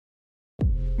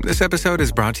This episode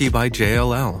is brought to you by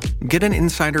JLL. Get an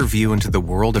insider view into the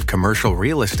world of commercial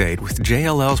real estate with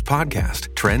JLL's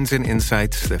podcast, Trends and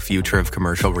Insights, the Future of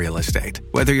Commercial Real Estate.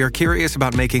 Whether you're curious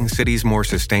about making cities more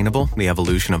sustainable, the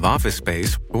evolution of office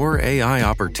space, or AI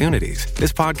opportunities,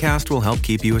 this podcast will help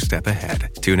keep you a step ahead.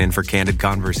 Tune in for candid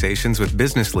conversations with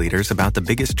business leaders about the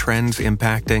biggest trends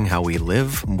impacting how we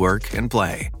live, work, and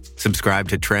play. Subscribe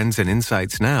to Trends and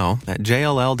Insights now at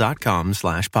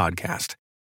jll.com/podcast.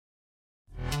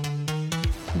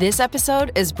 This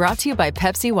episode is brought to you by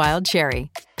Pepsi Wild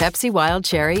Cherry. Pepsi Wild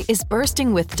Cherry is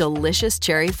bursting with delicious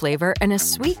cherry flavor and a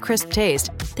sweet, crisp taste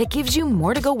that gives you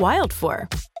more to go wild for.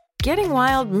 Getting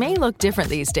wild may look different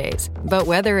these days, but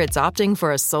whether it's opting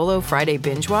for a solo Friday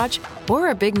binge watch or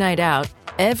a big night out,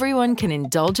 everyone can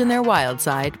indulge in their wild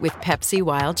side with Pepsi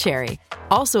Wild Cherry.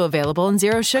 Also available in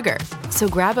Zero Sugar. So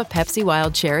grab a Pepsi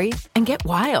Wild Cherry and get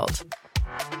wild.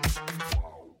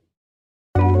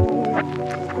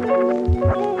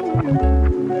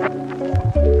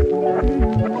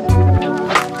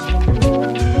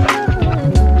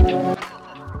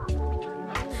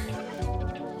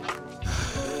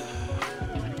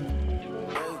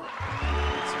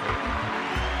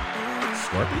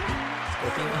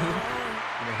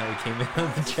 Came in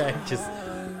on the track just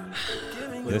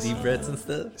with deep breaths and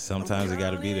stuff. Sometimes it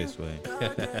gotta be this way.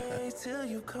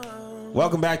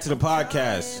 Welcome back to the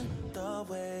podcast.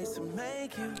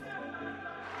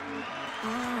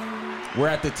 We're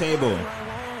at the table.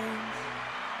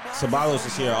 Sabalos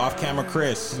is here. Off camera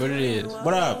Chris. What it is?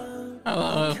 What up?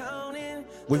 Hello.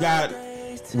 We got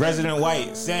Resident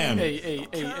White, Sam.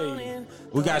 Hey.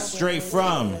 We got straight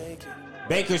from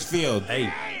Bakersfield.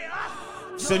 Hey.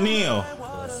 Sunil.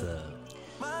 What's up?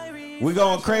 We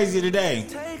going crazy today.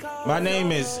 My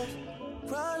name is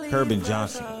Kerbin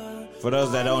Johnson. For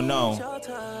those that don't know,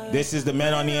 this is the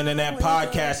Men on the Internet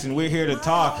podcast, and we're here to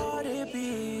talk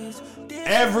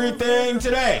everything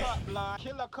today. I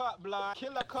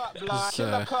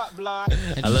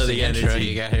love the intro energy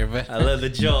you got here, but I love the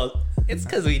jolt. It's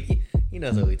because he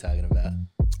knows what we're talking about.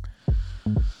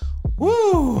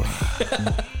 Woo!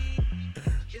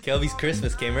 Kelby's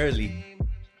Christmas came early.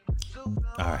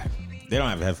 All right. They don't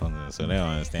have headphones in, so they don't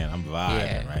understand. I'm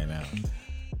vibing right now.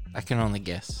 I can only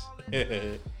guess.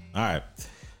 All right.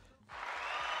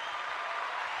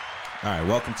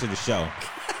 Welcome to the show.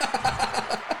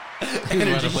 He's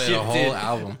about to play the whole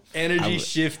album. Energy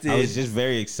shifted. I was just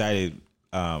very excited.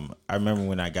 I remember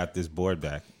when I got this board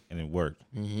back and it worked.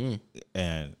 Mm-hmm.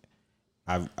 And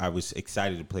I was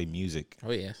excited to play music.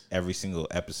 Oh, yes. Every single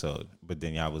episode. But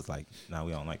then y'all was like, nah,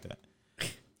 we don't like that.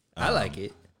 I like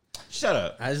it. Shut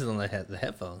up. I just don't like the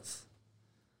headphones.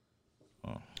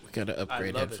 We gotta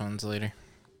upgrade headphones later.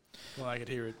 Well, I could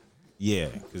hear it. Yeah,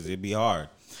 because it'd be hard.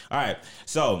 All right.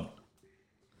 So,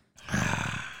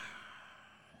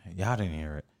 y'all didn't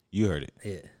hear it. You heard it.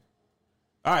 Yeah.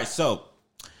 All right. So,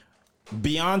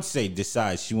 Beyonce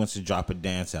decides she wants to drop a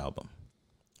dance album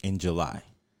in July.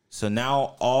 So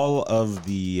now all of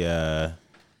the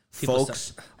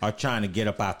folks are trying to get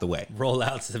up out the way.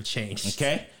 Rollouts have changed.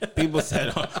 Okay? People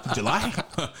said, July?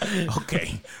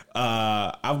 Okay.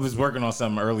 I was working on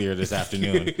something earlier this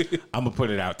afternoon. I'm going to put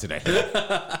it out today.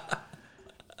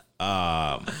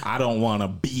 I don't want to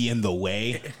be in the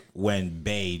way when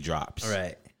Bey drops.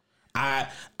 Right. I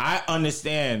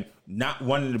understand not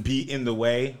wanting to be in the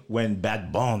way when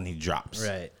Bad Bunny drops.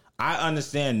 Right. I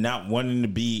understand not wanting to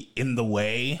be in the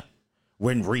way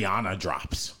when Rihanna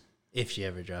drops. If she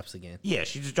ever drops again. Yeah,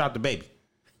 she just dropped the baby.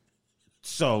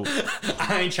 So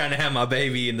I ain't trying to have my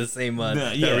baby in the same month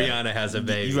that Rihanna has a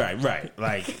baby. Right.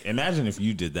 Like, imagine if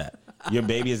you did that. Your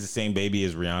baby is the same baby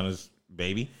as Rihanna's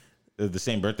baby. The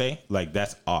same birthday. Like,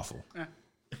 that's awful.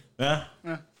 I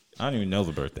don't even know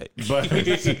the birthday. But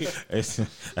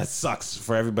that sucks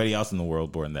for everybody else in the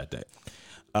world born that day.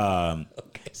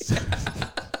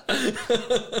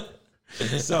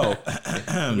 So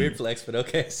weird flex, but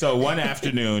okay. So one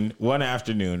afternoon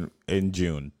in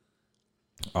June,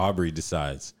 Aubrey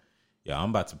decides,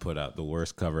 I'm about to put out the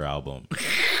worst cover album.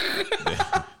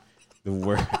 the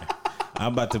worst.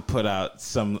 I'm about to put out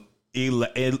some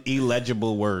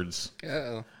illegible words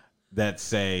that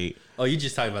say. Oh, you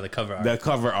just talking about the cover art. The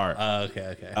cover art.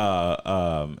 Okay.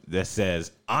 That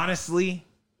says, honestly,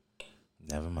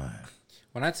 never mind.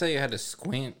 When I tell you how to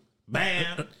squint,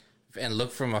 bam, and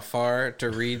look from afar to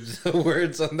read the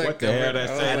words on that what cover, the hell that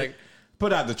said? like,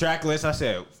 put out the track list. I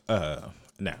said, now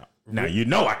you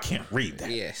know I can't read that.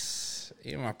 yes,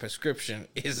 my prescription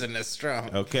isn't as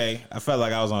strong. Okay, I felt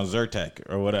like I was on Zyrtec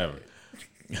or whatever.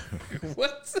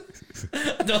 What?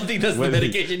 I don't think that's the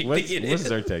medication you think it What's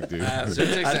is. Zyrtec do?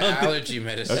 Zyrtec's an allergy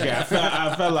medicine. Okay, I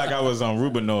felt like I was on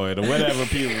Rubinoid or whatever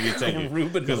people be taking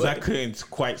Rubinoid. because I couldn't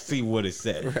quite see what it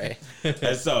said. Right.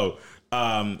 And so,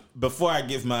 before I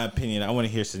give my opinion, I want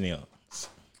to hear Sunil.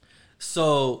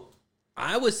 So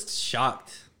I was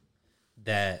shocked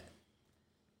that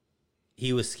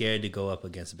he was scared to go up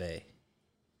against Bey.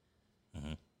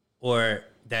 Or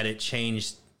that it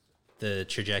changed the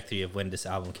trajectory of when this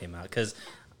album came out. Because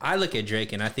I look at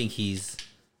Drake and I think he's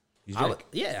Drake.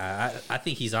 I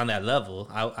think he's on that level.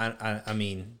 I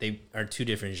mean, they are two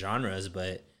different genres,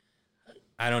 but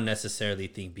I don't necessarily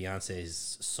think Beyonce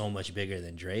is so much bigger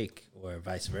than Drake or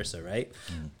vice versa, right?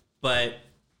 But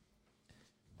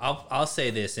I'll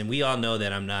say this, and we all know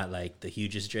that I'm not like the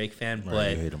hugest Drake fan, Right,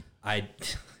 but you hate him. I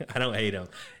don't hate him.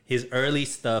 His early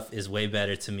stuff is way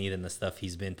better to me than the stuff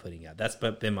he's been putting out. That's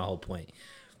been my whole point.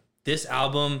 This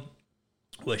album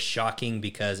was shocking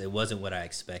because it wasn't what I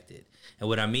expected. And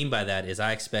what I mean by that is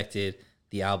I expected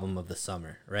the album of the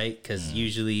summer, right? Because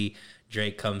usually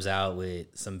Drake comes out with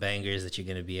some bangers that you're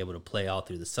going to be able to play all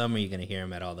through the summer. You're going to hear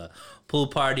him at all the pool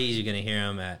parties. You're going to hear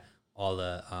him at all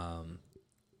the,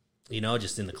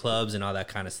 just in the clubs and all that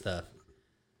kind of stuff.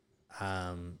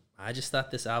 I just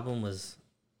thought this album was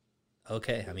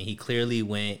okay. I mean, he clearly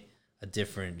went a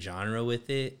different genre with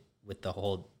it, with the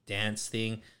whole dance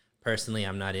thing. Personally,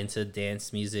 I'm not into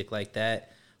dance music like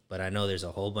that, but I know there's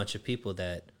a whole bunch of people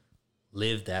that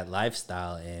live that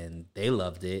lifestyle and they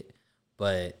loved it.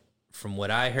 But from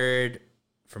what I heard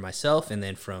for myself, and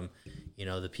then from,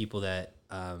 the people that,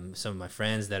 some of my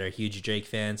friends that are huge Drake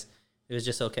fans, it was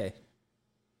just okay.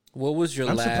 What was your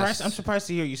last? I'm surprised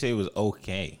to hear you say it was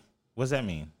okay. What does that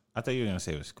mean? I thought you were gonna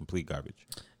say it was complete garbage.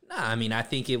 Nah, I mean, I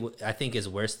think it's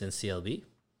worse than CLB,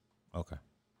 Okay.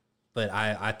 but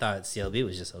I thought CLB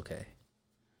was just okay.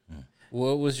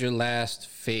 What was your last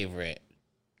favorite,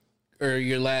 or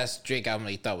your last Drake album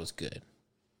that you thought was good?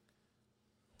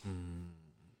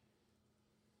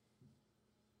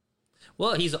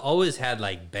 Well, he's always had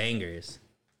like bangers.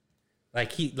 I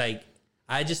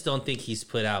just don't think he's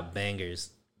put out bangers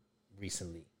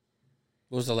recently.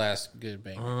 What was the last good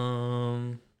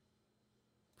banger?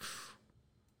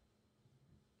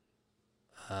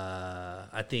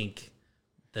 I think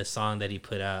the song that he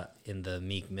put out in the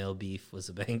Meek Mill beef was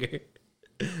a banger.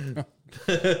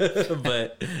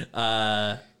 But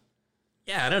I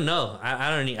don't know.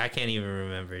 I can't even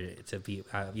remember it to be.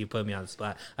 You put me on the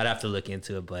spot. I'd have to look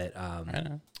into it. But I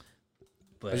know.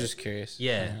 But I was just curious.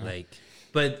 yeah,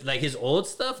 but his old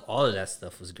stuff, all of that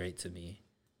stuff was great to me.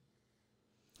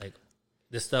 Like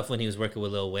the stuff when he was working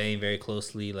with Lil Wayne very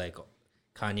closely, like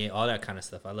Kanye, all that kind of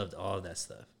stuff. I loved all of that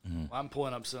stuff. Well, I'm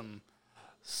pulling up some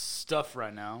stuff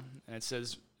right now, and it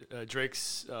says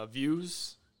Drake's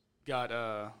views got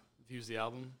views the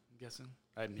album. I'm guessing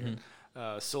I didn't hear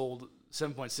it. Sold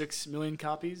 7.6 million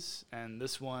copies, and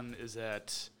this one is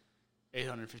at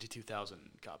 852,000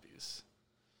 copies.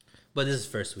 But this is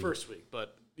first week. First week,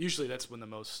 but usually that's when the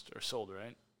most are sold,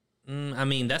 right? I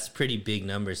mean, that's pretty big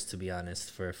numbers, to be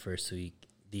honest, for a first week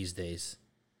these days.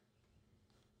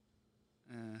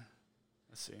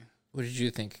 Let's see. What did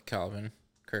you think, Calvin?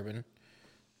 Kremlin?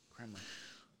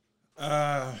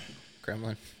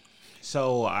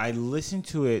 So I listened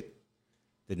to it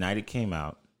the night it came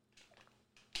out,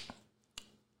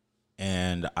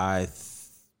 and I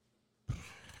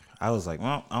was like,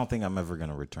 well, I don't think I'm ever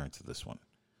gonna return to this one.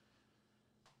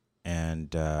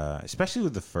 And especially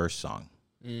with the first song,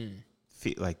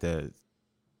 like the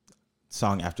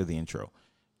song after the intro,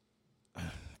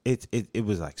 it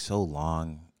was like so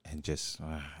long and just,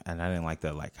 and I didn't like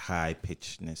the like high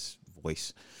pitchedness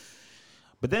voice.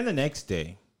 But then the next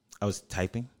day, I was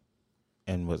typing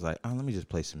and was like, oh, let me just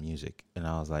play some music, and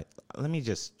I was like, let me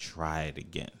just try it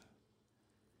again.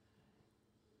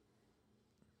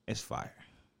 It's fire.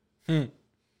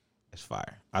 It's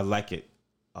fire. I like it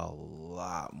a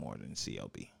lot more than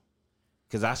CLB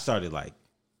because I started like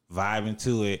vibing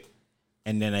to it,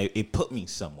 and then it put me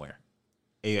somewhere.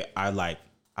 I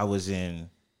was in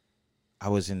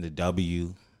the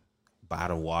W,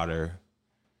 bottled water.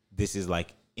 This is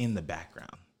like in the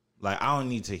background. Like I don't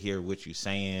need to hear what you're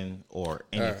saying or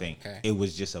anything. Okay. It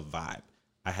was just a vibe.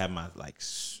 I had my like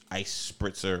ice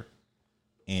spritzer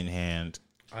in hand.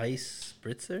 Ice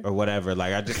spritzer? Or whatever.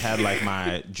 Like I just had like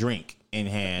my drink in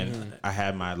hand. I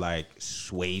had my like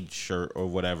suede shirt or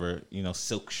whatever,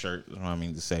 silk shirt, is what I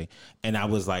mean to say. And I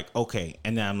was like, okay.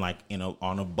 And then I'm like,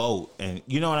 on a boat, and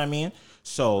you know what I mean?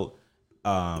 So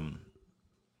I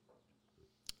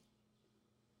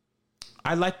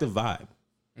like the vibe.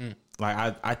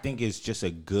 Like I think it's just a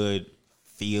good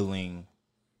feeling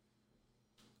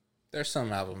There's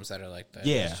some albums that are like that.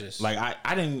 Yeah, It's just, like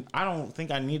I don't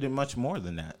think I needed much more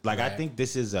than that. Like I Right. think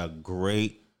this is a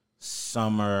great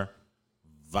summer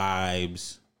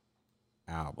vibes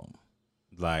album.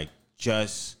 Like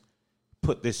just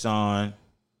put this on,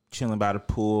 chilling by the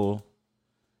pool.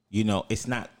 You know, it's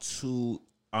not too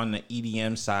on the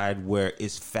EDM side where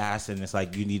it's fast and it's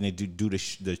like you need to do the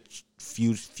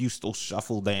Fustel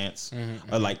shuffle dance,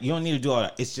 or like you don't need to do all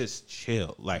that. It's just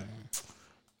chill. Like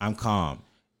I'm calm.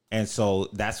 And so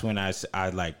that's when I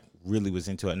like really was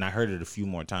into it, and I heard it a few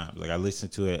more times. Like I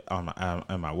listened to it on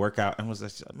my workout, and was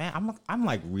like, man, I'm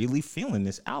like really feeling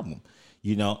this album.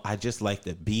 You know, I just like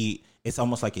the beat. It's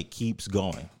almost like it keeps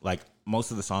going. Like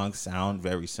most of the songs sound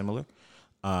very similar.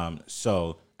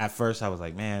 So at first I was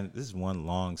like, man, this is one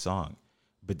long song,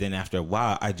 but then after a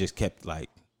while, I just kept like,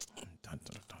 dun,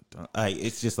 dun, dun, dun. Like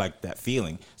it's just like that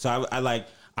feeling. So I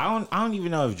don't even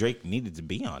know if Drake needed to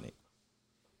be on it.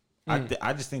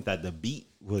 I just think that the beat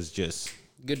was just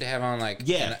good to have on like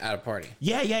at a party.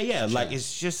 yeah. Like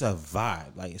it's just a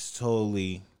vibe. Like it's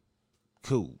totally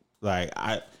cool. Like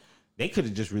they could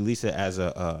have just released it as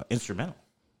a instrumental,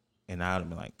 and I would have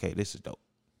been like, okay, this is dope.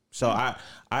 So I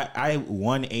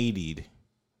 180'd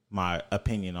my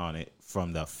opinion on it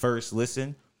from the first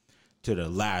listen to the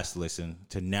last listen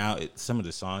to now. Some of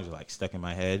the songs are like stuck in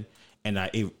my head, and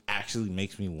it actually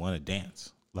makes me want to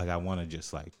dance. Like I want to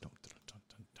just like.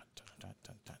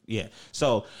 Yeah.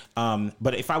 So,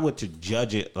 but if I were to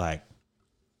judge it like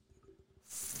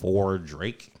for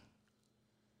Drake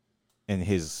and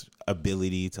his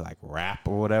ability to like rap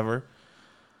or whatever,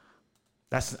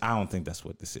 I don't think that's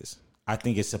what this is. I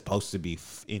think it's supposed to be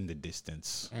in the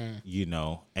distance, you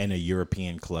know, in a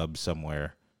European club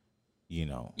somewhere, you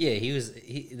know. Yeah,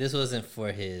 this wasn't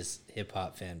for his hip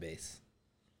hop fan base.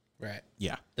 Right.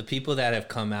 Yeah. The people that have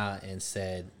come out and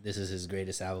said this is his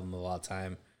greatest album of all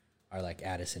time are like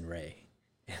Addison Rae.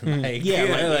 Like, Yeah,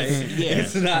 like,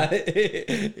 it's not,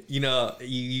 you know,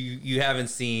 you haven't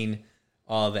seen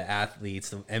all the athletes.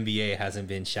 The NBA hasn't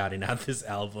been shouting out this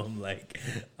album. Like,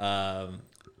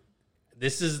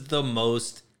 this is the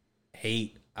most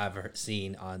hate I've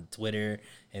seen on Twitter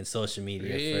and social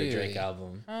media for a Drake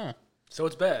album. So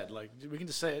it's bad. Like we can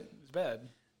just say it. It's bad.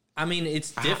 I mean,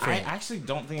 it's different. I actually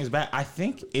don't think it's bad. I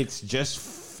think it's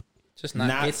just Just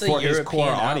not it's a for his European core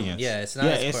album. audience. Yeah, it's not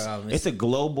his core album. It's a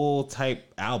global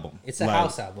type album. It's a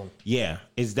house album. Yeah,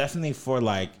 it's definitely for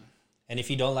like. And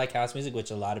if you don't like house music, which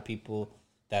a lot of people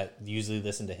that usually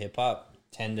listen to hip hop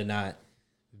tend to not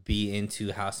be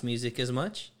into house music as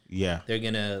much, Yeah, they're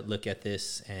going to look at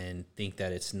this and think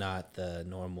that it's not the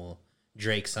normal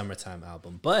Drake summertime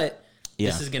album. But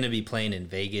this is going to be playing in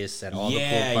Vegas at all the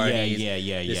pool parties.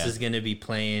 This is going to be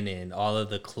playing in all of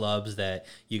the clubs that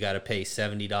you got to pay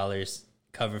 $70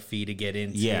 cover fee to get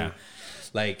into. Yeah.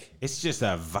 Like, it's just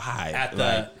a vibe.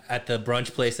 at the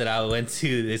brunch place that I went to,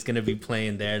 it's gonna be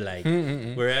playing there. Like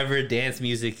wherever dance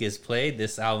music is played,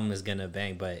 this album is gonna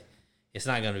bang. But it's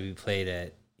not gonna be played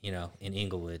at in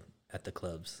Inglewood at the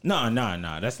clubs. No.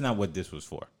 That's not what this was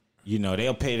for. You know,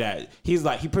 they'll pay that. He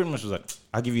pretty much was like,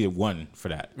 I'll give you one for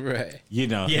that. Right. You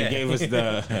know, Yeah. he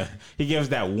gave us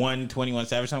that 121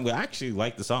 Savage song. But I actually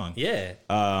like the song. Yeah,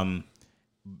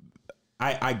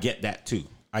 I get that too.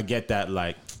 I get that.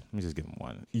 Like, let me just give him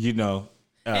one. You know,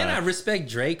 and I respect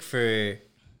Drake for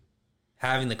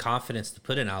having the confidence to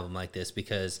put an album like this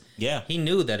because he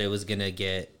knew that it was gonna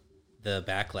get the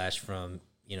backlash from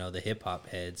the hip hop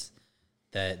heads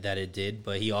that it did,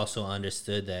 but he also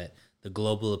understood that the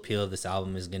global appeal of this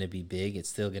album is gonna be big. It's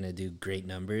still gonna do great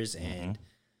numbers, and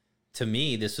to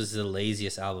me, this was the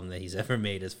laziest album that he's ever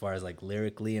made as far as like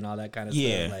lyrically and all that kind of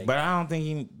stuff. Like, but I don't think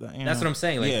he. that's what I'm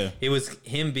saying. Like, it was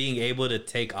him being able to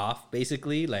take off,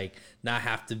 basically, like not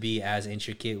have to be as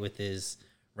intricate with his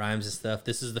rhymes and stuff.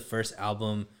 This is the first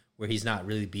album where he's not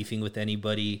really beefing with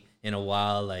anybody in a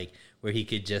while, like where he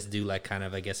could just do like kind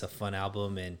of, I guess, a fun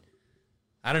album. And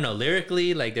I don't know,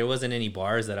 lyrically, like there wasn't any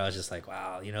bars that I was just like,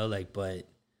 wow, like, but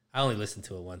I only listened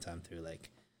to it one time through. Like,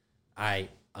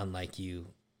 unlike you,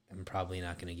 I'm probably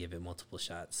not going to give it multiple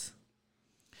shots.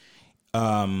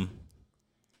 It's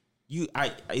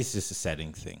just a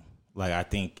setting thing. Like, I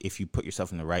think if you put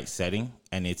yourself in the right setting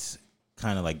and it's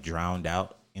kind of like drowned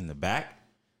out in the back,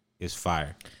 it's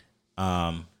fire.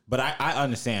 But I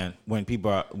understand when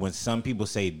some people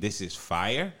say this is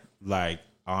fire, like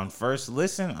on first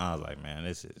listen, I was like, man,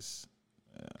 this is,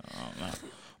 I don't know.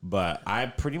 But I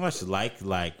pretty much like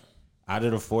out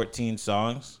of the 14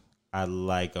 songs, I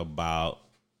like about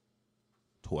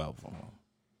 12 of them,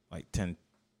 like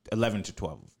 11 to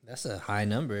 12. That's a high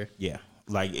number. Yeah,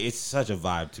 like it's such a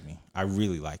vibe to me. I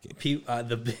really like it.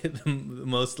 The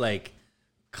most like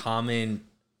common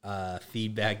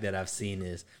feedback that I've seen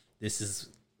is this is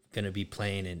gonna be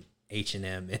playing in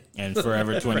H&M and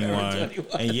Forever 21.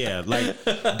 And yeah, like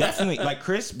definitely, like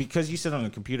Chris, because you sit on the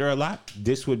computer a lot,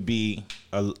 this would be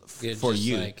for just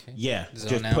you. like Yeah, zone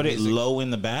just out put it music. low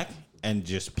in the back and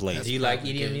just play it. Do you like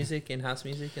EDM music and house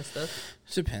music and stuff?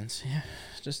 Depends. Yeah,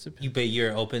 just depends. But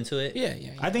you're open to it. Yeah,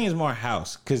 yeah. I think it's more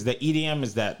house because the EDM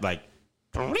is that like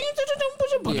all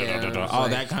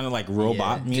that kind of like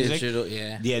robot music. Digital,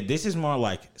 yeah. Yeah, this is more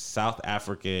like South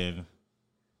African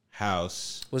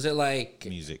house Was it like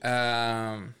music.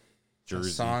 a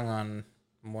Jersey. song on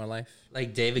More Life?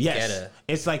 Like David Yes, Guetta.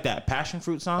 it's like that passion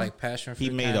fruit song. Like Passion Fruit. He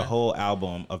made kinda? a whole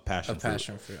album of passion fruit.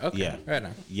 Passion Fruit. Okay, Yeah. right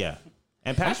on. Yeah,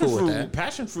 and passion cool with fruit. that.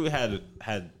 Passion fruit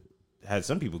had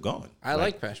some people going. I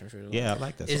like Passion Fruit a lot. Yeah, I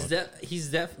like that. Is song. that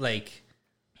he's like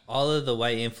all of the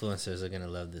white influencers are gonna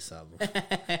love this album.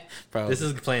 Probably. This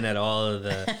is playing at all of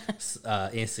the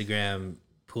Instagram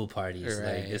pool parties.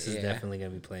 Right, Like this is yeah. definitely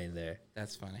gonna be playing there.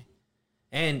 That's funny.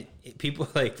 And people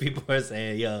are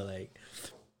saying, yo, like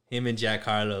him and Jack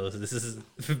Harlow. This is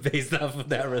based off of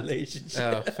that relationship.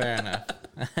 Oh, fair enough.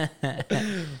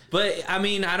 But I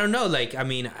mean, I don't know. Like, I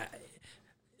mean,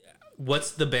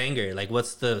 what's the banger? Like,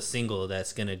 what's the single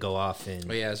that's gonna go off? And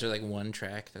But yeah, is there like one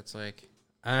track that's like?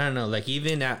 I don't know. Like,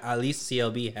 even at least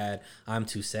CLB had "I'm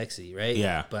Too Sexy," right?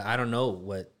 Yeah. But I don't know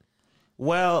what.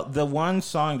 Well, the one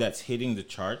song that's hitting the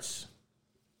charts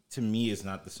to me is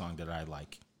not the song that I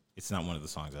like. It's not one of the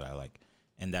songs that I like,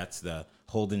 and that's the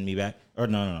 "Holding Me Back." Or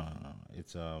no.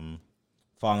 It's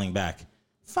 "Falling Back."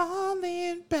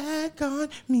 Falling back on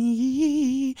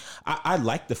me. I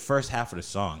like the first half of the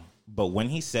song, but when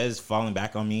he says "falling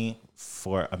back on me"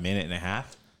 for a minute and a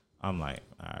half, I'm like,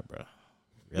 all right, bro,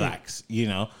 relax, you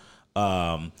know.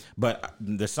 But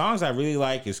the songs I really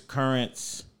like is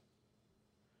Currents,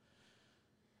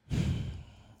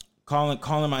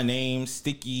 calling my name,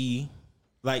 Sticky.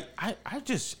 Like I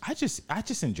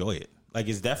just enjoy it. Like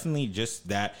it's definitely just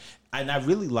that, and I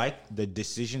really like the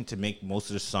decision to make most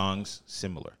of the songs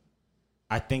similar.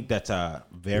 I think that's a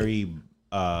very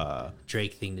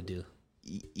Drake thing to do.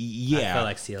 yeah. I felt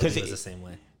like CLB 'Cause was the same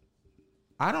way.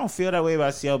 I don't feel that way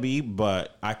about CLB,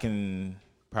 but I can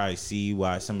probably see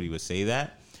why somebody would say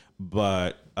that.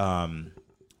 But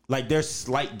like there's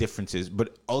slight differences,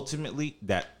 but ultimately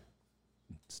that.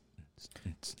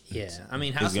 Yeah, I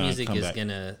mean, Is house gonna music come is back.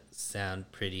 gonna sound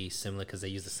pretty similar because they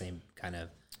use the same kind of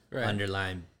Right.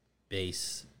 underlying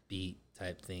bass beat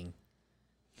type thing.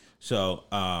 So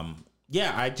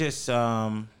yeah, I just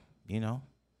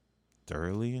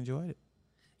thoroughly enjoyed it.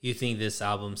 You think this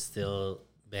album still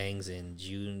bangs in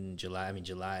July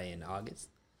and August?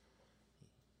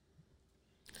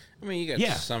 I mean, you got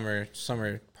Yeah. summer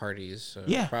parties, so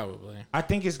Yeah. probably. I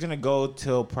think it's gonna go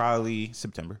till probably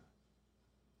September.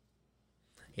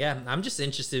 Yeah, I'm just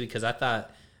interested because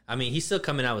I mean, he's still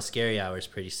coming out with Scary Hours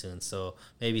pretty soon, so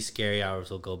maybe Scary Hours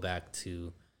will go back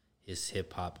to his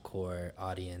hip hop core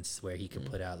audience where he could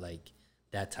put out like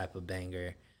that type of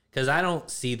banger. Because I don't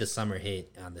see the summer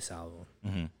hit on this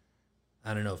album.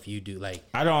 I don't know if you do. Like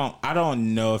I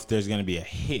don't know if there's gonna be a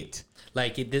hit,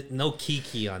 no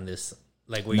Kiki on this.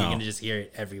 Like where No. you're gonna just hear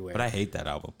it everywhere. but I hate that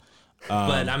album.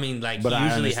 But I mean, like but he I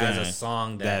usually has a understand.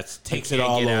 song That's that takes you it can't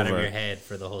all get out of over. your head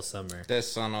for the whole summer.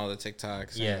 That's on all the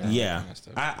TikToks. Yeah. and all that Yeah, kind of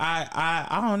stuff.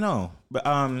 I don't know, but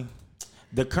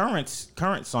the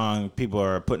current song people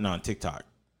are putting on TikTok.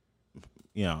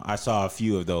 You know, I saw a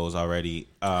few of those already.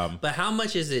 But how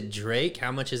much is it Drake?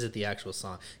 How much is it the actual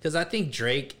song? Because I think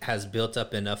Drake has built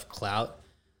up enough clout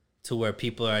to where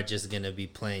people are just going to be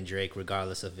playing Drake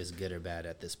regardless if it's good or bad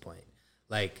at this point.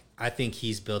 Like, I think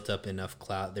he's built up enough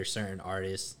clout. There's certain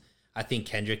artists. I think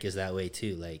Kendrick is that way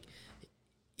too. Like,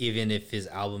 even if his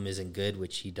album isn't good,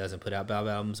 which he doesn't put out bad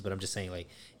albums, but I'm just saying, like,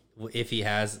 if he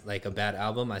has, like, a bad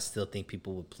album, I still think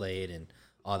people would play it and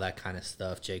all that kind of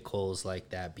stuff. J. Cole's like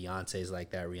that. Beyonce's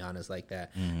like that. Rihanna's like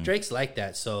that. Drake's like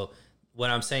that. So what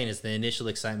I'm saying is the initial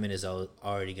excitement is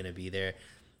already going to be there.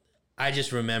 I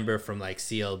just remember from like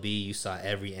CLB, you saw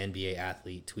every NBA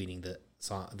athlete tweeting the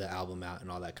song, the album out and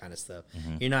all that kind of stuff.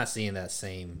 You're not seeing that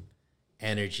same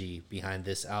energy behind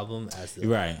this album as the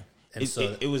Right. And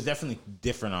It was definitely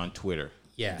different on Twitter.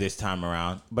 Yeah. This time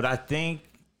around, but I think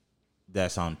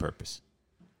that's on purpose.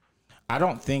 I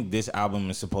don't think this album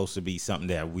is supposed to be something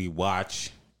that we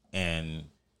watch and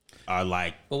are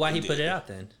like. But why he put it out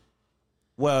then?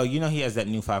 Well, you know, he has that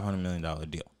new $500 million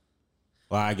deal.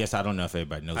 Well, I guess I don't know if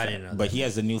everybody knows I that. didn't know but that. he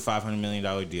has a new $500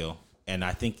 million deal, and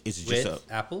I think it's just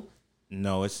With Apple?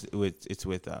 no, it's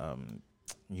with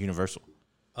Universal.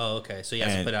 Oh, okay. So he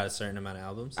has to And put out a certain amount of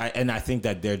albums. I think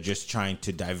that they're just trying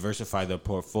to diversify the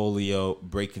portfolio,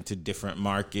 break into different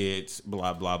markets,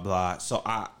 blah blah blah. So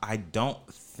I don't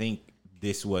think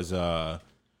this was we're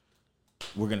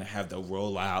gonna have the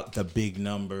rollout, the big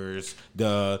numbers,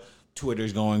 the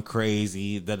Twitter's going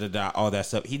crazy, all that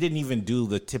stuff. He didn't even do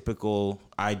the typical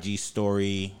IG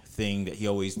story thing that he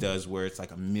always does, where it's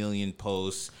like a million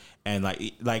posts and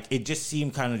like it just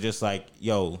seemed kind of just like,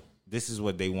 yo, this is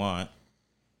what they want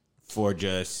for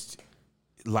just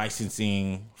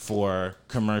licensing, for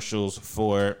commercials,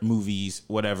 for movies,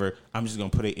 whatever. I'm just gonna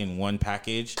put it in one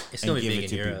package It's and gonna be give big it in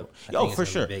to Europe. people. I Oh, think for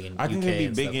it's gonna sure. be big in I think UK it'll be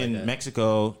and big stuff like in that.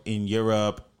 Mexico, in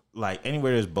Europe, like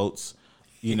anywhere there's boats.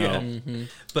 You know,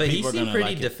 But he people are seemed gonna pretty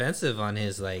like it. defensive on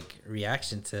his like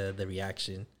reaction to the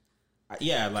reaction.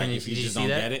 Yeah, like if you did you just see don't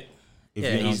that? get it, if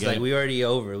Yeah, you don't he's get like, it.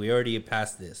 we already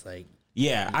passed this. Like,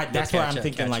 Yeah, that's why catch I'm up,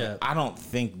 thinking catch like up. I don't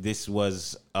think this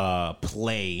was a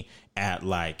play at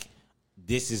like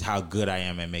this is how good I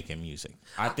am at making music.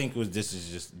 I think this is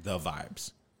just the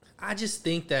vibes. I just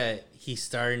think that he's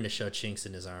starting to show chinks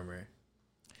in his armor.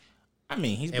 I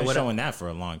mean, he's And been what- showing that for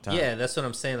a long time. Yeah, that's what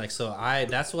I'm saying. Like, so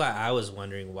that's why I was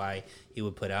wondering why he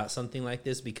would put out something like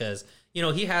this, because, you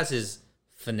know, he has his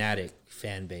fanatic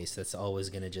fan base that's always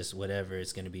going to just whatever,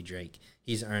 it's going to be Drake.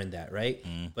 He's earned that, right?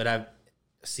 But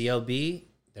CLB,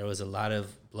 there was a lot of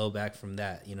blowback from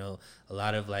that, you know, a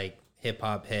lot of like hip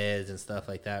hop heads and stuff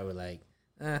like that were like,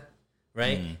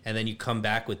 right? And then you come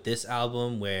back with this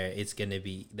album where it's going to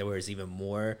be, there was even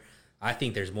more. I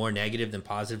think there's more negative than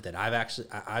positive that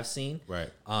I've seen. Right.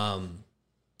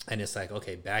 And it's like,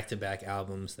 okay, back-to-back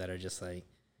albums that are just like,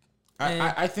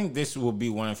 I think this will be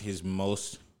one of his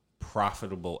most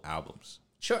profitable albums.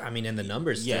 sure. I mean, and the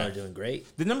numbers still Yeah. are doing great.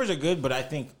 The numbers are good, but I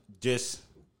think just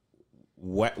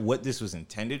what this was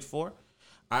intended for.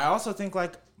 I also think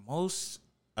like most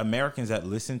Americans that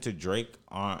listen to Drake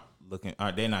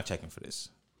they're not checking for this.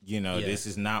 You know, Yeah. this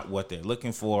is not what they're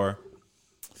looking for.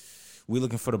 We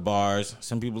looking for the bars.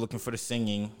 Some people looking for the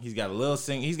singing. He's got a little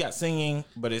sing. He's got singing,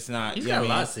 but it's not. He's you know got what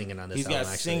a I lot mean? of singing on this He's album,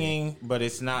 got actually. singing, but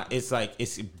it's not. It's like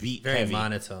it's beat Very heavy.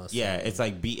 monotone Yeah, singing. it's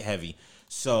like beat heavy.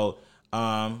 So,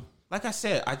 like I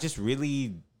said, I just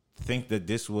really think that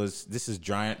this is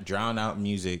drown out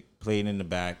music played in the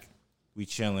back. We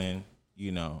chilling.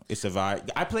 You know, it's a vibe.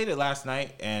 I played it last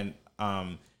night and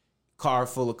car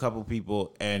full of couple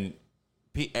people and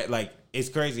like it's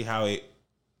crazy how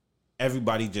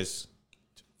everybody's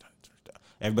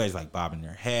like bobbing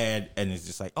their head and it's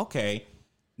just like, okay,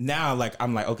 now like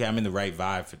I'm like, okay, I'm in the right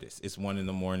vibe for this. It's 1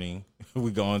 a.m.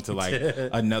 We going to like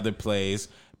another place.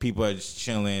 People are just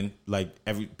chilling. Like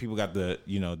people got the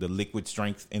the liquid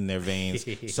strength in their veins.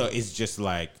 So it's just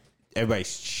like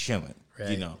everybody's chilling. You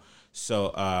Right. know.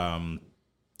 So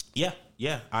yeah.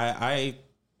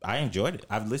 I enjoyed it.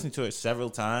 I've listened to it several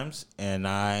times and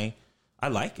I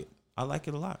like it. I like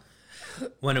it a lot.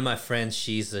 One of my friends,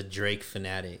 she's a Drake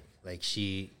fanatic. Like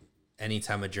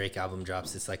anytime a Drake album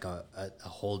drops, it's like a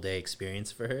whole day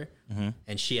experience for her.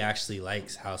 And she actually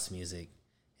likes house music.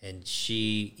 And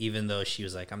she, even though she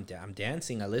was like, I'm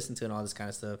dancing, I listen to it and all this kind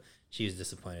of stuff, she was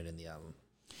disappointed in the album.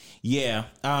 Yeah.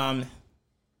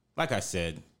 Like I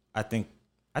said, I think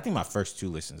my first 2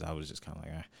 listens, I was just kind of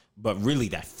like, but really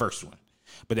that first one.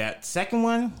 But that second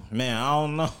one, man, I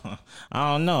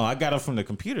don't know. I got it from the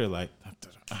computer like,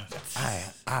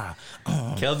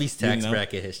 Kelby's tax You know?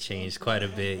 bracket has changed quite a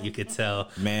bit. You could tell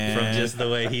Man. from just the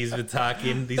way he's been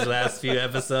talking these last few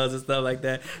episodes and stuff like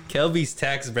that. Kelby's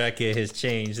tax bracket has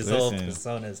changed. His whole Listen.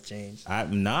 persona has changed.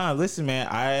 Listen, man,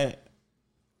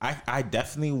 I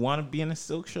definitely want to be in a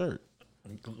silk shirt.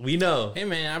 We know. Hey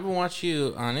man, I've been watching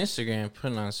you on Instagram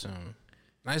putting on some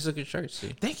nice looking shirts,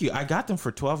 dude. Thank you. I got them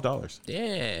for $12 Yeah,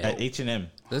 at H&M.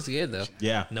 that's good though.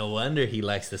 Yeah. No wonder he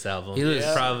likes this album. He looks-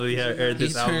 He's probably heard this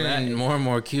He's album turning back. more and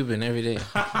more Cuban every day.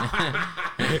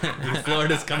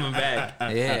 Florida's coming back.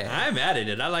 Yeah. I'm at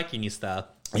it. I like your new style.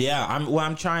 Yeah,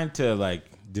 I'm trying to like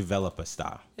develop a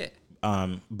style. Yeah.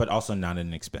 But also not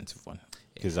an expensive one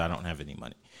because I don't have any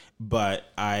money. But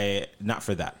not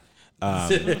for that.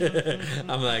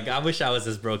 I'm like, I wish I was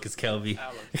as broke as Kelby.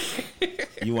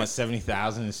 You want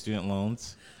 $70,000 in student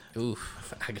loans?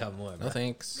 Oof. I got more. No Bro.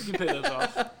 thanks. You can pay those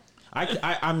off.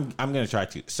 I'm gonna try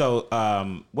to.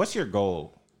 So, what's your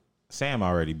goal? Sam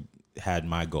already had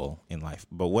my goal in life,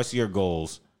 but what's your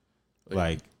goals?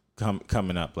 Like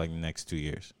coming up, like the next 2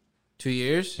 years. 2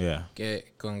 years. Yeah.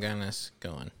 Get con ganas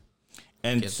going.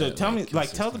 And Get so that, tell me, like,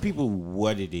 like, tell the people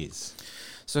what it is.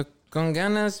 So con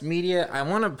ganas media, I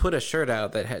want to put a shirt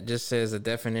out that just says the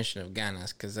definition of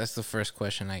ganas because that's the first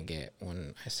question I get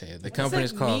when I say it. The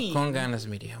company's called Con Ganas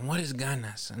Media. What is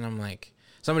ganas? And I'm like,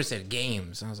 Somebody said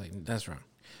games. I was like, that's wrong.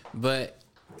 But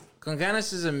Con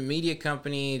Ganas is a media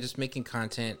company just making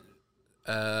content,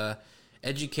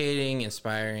 educating,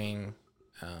 inspiring,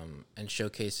 and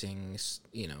showcasing,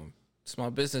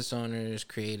 small business owners,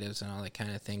 creatives, and all that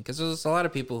kind of thing. Because there's a lot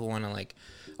of people who want to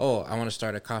I want to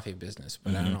start a coffee business,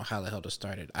 but I don't know how the hell to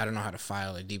start it. I don't know how to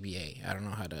file a DBA. I don't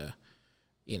know how to,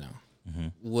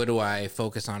 what do I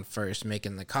focus on first?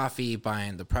 Making the coffee,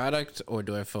 buying the product, or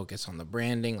do I focus on the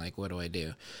branding? Like, what do I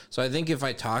do? So I think if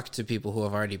I talk to people who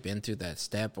have already been through that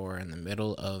step or in the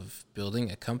middle of building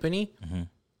a company,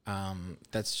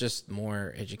 that's just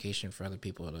more education for other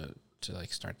people to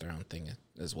start their own thing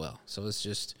as well. So it's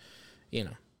just,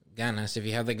 ganas. If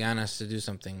you have the ganas to do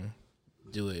something,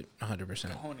 do it 100%.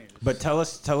 But tell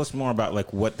us more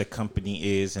about what the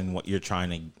company is and what you're trying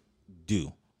to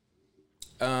do.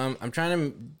 I'm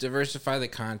trying to diversify the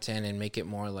content and make it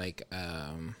more like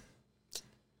a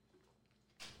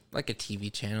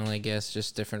TV channel, I guess.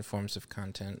 Just different forms of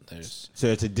content. So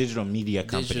it's a digital media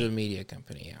company. Digital media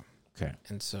company, yeah. Okay.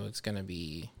 And so it's going to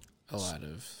be a lot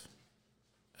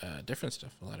of different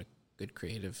stuff, a lot of good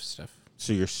creative stuff.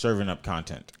 So you're serving up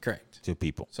content. Correct. To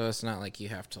people. So it's not like you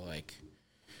have to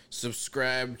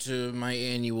subscribe to my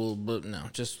annual, but no,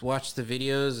 just watch the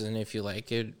videos, and if you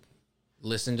like it,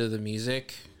 listen to the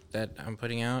music that I'm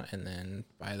putting out, and then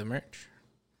buy the merch.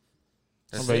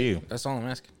 How about you? That's all I'm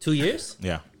asking. 2 years?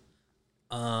 Yeah.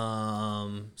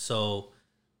 So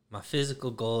my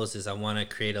physical goals is I want to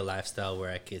create a lifestyle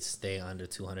where I could stay under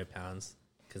 200 pounds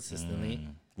consistently.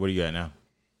 What are you at now?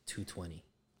 220.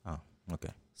 Oh,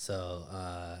 okay. So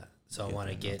I want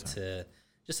to get to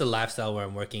just a lifestyle where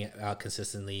I'm working out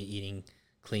consistently, eating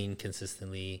clean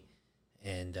consistently,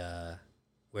 and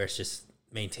where it's just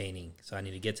maintaining. So I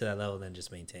need to get to that level, then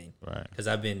just maintain. Right. Because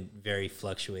I've been very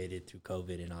fluctuated through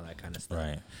COVID and all that kind of stuff.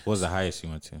 Right. What was the highest you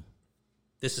went to?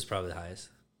 This is probably the highest.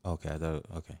 Okay.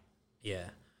 Okay.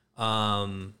 Yeah. I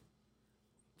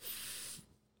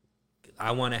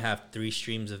want to have 3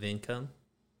 streams of income.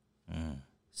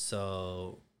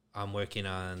 So I'm working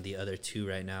on the other 2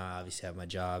 right now. I obviously have my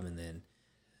job, and then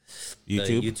YouTube?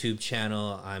 the YouTube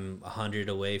channel. I'm 100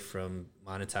 away from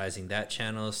monetizing that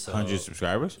channel. So 100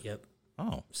 subscribers? Yep.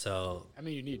 Oh. So How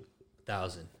many you need?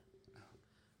 1,000.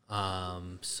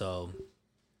 So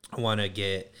I want to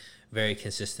get very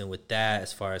consistent with that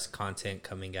as far as content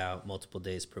coming out multiple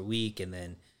days per week, and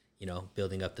then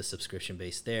building up the subscription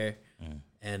base there.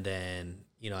 And then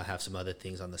I have some other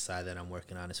things on the side that I'm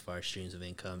working on as far as streams of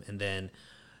income. And then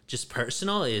just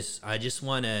personal is I just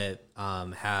want to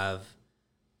have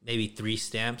maybe 3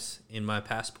 stamps in my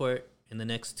passport in the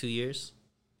next 2 years.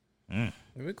 That'd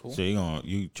be cool. So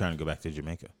you trying to go back to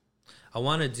Jamaica? I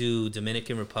want to do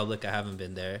Dominican Republic. I haven't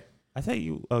been there. I thought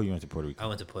you went to Puerto Rico. I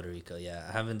went to Puerto Rico, yeah.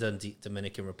 I haven't done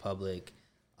Dominican Republic.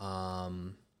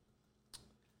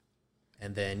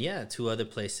 And then, 2 other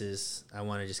places. I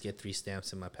want to just get 3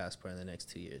 stamps in my passport in the next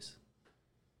 2 years.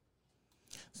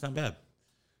 It's not bad.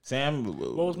 Sam,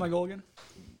 What was my goal again?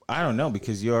 I don't know,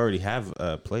 because you already have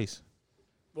a place.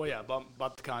 Well, yeah,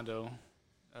 bought the condo.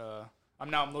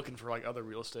 I'm looking for other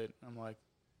real estate. I'm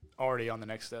already on the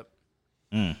next step.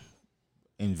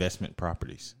 Investment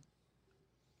properties.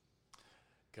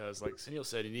 Because like Sunil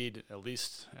said, you need at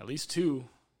least 2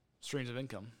 streams of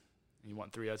income. And you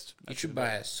want 3. That's You should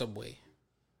buy a Subway.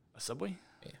 a Subway.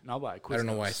 Yeah. And I'll buy a Quiznos. I don't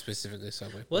know why specifically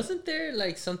Subway. Wasn't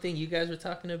there something you guys were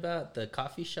talking about, the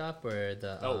coffee shop or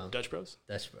the Dutch Bros.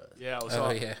 Dutch Bros? Yeah,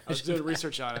 yeah. I was doing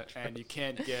research on it, and you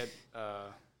can't get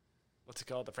what's it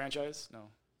called? The franchise? No,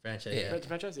 Franchise. Yeah. the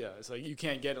franchise. Yeah, it's you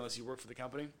can't get it unless you work for the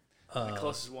company. The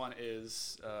closest one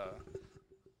is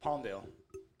Palmdale.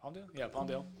 Palmdale? Yeah,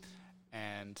 Palmdale.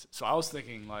 And so I was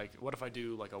thinking, what if I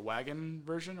do a wagon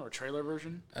version or trailer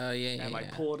version, Yeah.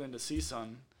 and pull it into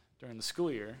CSUN during the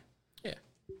school year. Yeah.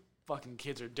 Fucking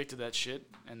kids are addicted to that shit,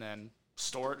 and then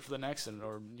store it for the next,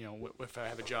 or if I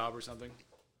have a job or something.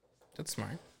 That's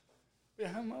smart.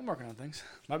 Yeah, I'm working on things.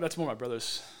 That's more my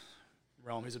brother's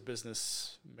realm. He's a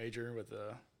business major with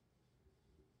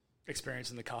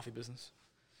experience in the coffee business.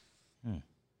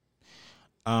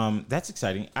 That's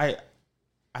exciting.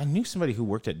 I knew somebody who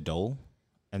worked at Dole,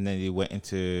 and then they went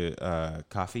into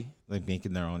coffee,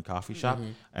 making their own coffee shop,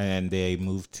 and they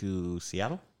moved to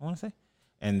Seattle, I want to say,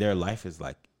 and their life is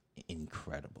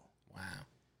incredible. Wow.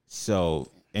 So,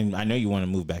 and I know you want to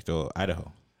move back to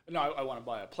Idaho. No, I want to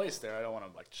buy a place there. I don't want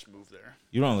to just move there.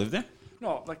 You don't live there?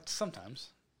 No, sometimes,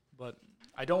 but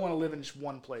I don't want to live in just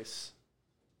one place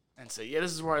and say, yeah,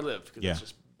 this is where I live,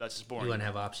 because that's just boring. You want to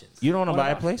have options. You don't want to Why buy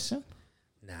a not? place soon?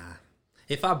 Nah.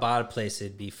 If I bought a place,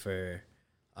 it'd be for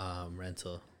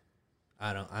rental.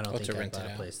 I don't think to I'd rent buy it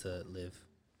a out. place to live.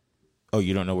 Oh,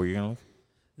 you don't know where you're gonna live?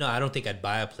 No, I don't think I'd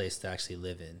buy a place to actually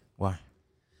live in Why?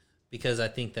 because I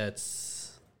think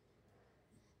it's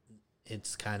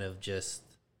kind of just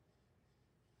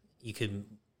you could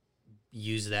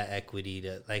use that equity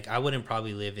to like I wouldn't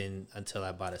probably live in until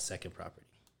I bought a second property.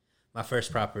 My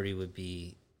first property would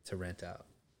be to rent out.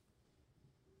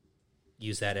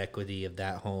 Use that equity of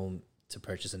that home to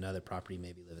purchase another property,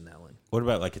 maybe live in that one. What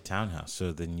about like a townhouse?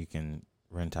 So then you can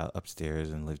rent out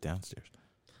upstairs and live downstairs.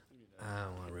 I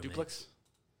don't want a roommate. Duplex.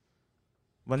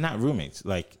 Well, not roommates.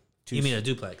 Like two. You mean a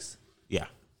duplex? Yeah.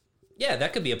 Yeah,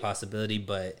 that could be a possibility,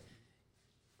 but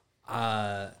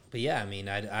yeah, I mean,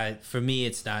 I for me,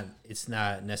 it's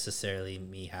not necessarily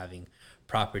me having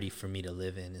property for me to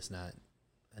live in. It's not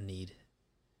a need.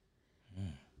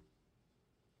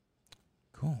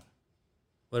 Cool.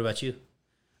 What about you?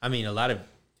 I mean,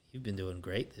 you've been doing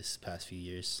great this past few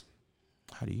years,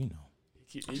 How do you know?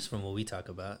 just from what we talk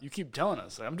about. You keep telling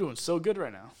us. Like, I'm doing so good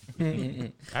right now.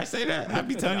 I say that. I'd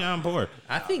be telling you I'm bored.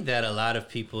 I think that a lot of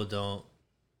people don't,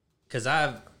 because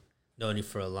I've known you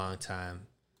for a long time,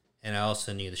 and I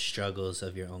also knew the struggles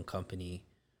of your own company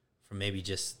from maybe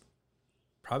just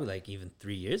probably like even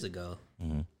 3 years ago.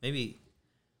 Mm-hmm. Maybe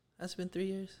that's been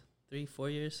 4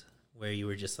 years, where you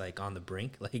were just like on the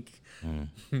brink, like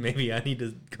maybe I need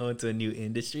to go into a new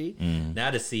industry.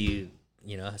 Now to see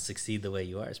you, succeed the way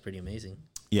you are is pretty amazing.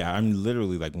 Yeah, I'm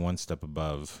literally like one step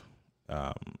above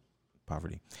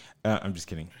poverty. I'm just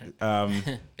kidding.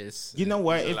 You know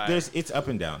what? It's up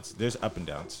and downs. There's up and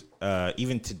downs.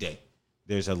 Even today,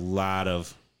 there's a lot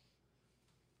of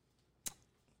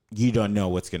you don't know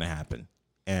what's going to happen,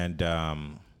 and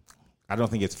I don't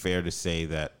think it's fair to say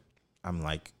that I'm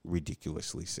like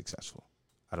ridiculously successful.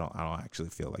 I don't actually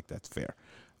feel like that's fair,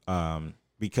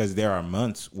 because there are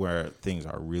months where things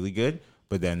are really good,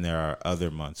 but then there are other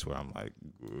months where I'm like,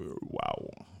 wow,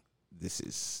 this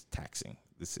is taxing.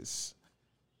 This is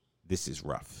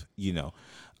rough. Yeah,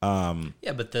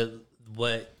 but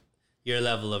what your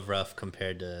level of rough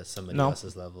compared to somebody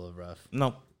else's level of rough?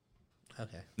 No.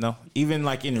 Okay. No. Even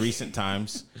like in recent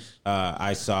times,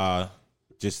 I saw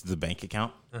just the bank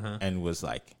account and was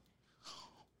like,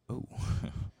 oh,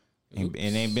 it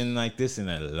ain't been like this in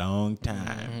a long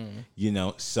time,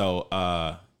 So,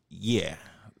 yeah,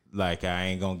 like I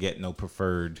ain't gonna get no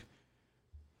preferred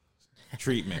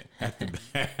treatment at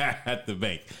the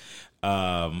bank.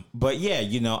 But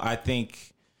yeah, I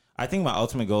think my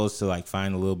ultimate goal is to like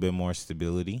find a little bit more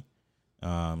stability.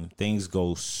 Things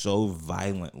go so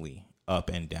violently up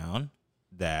and down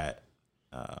that,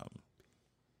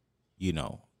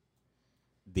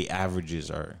 the averages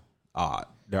are odd.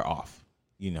 They're off,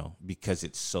 because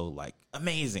it's so like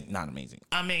amazing, not amazing,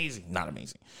 amazing, not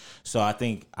amazing. So I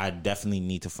think I definitely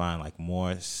need to find like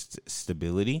more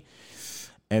stability.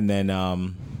 And then,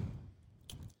 and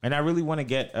I really want to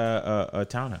get a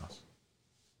townhouse.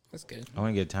 That's good. I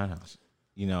want to get a townhouse.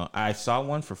 I saw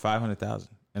one for $500,000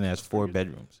 and it has 4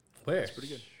 bedrooms. Where? Pretty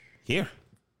good. Here.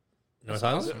 North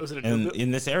Hollywood? Was it a new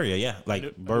In this area, yeah.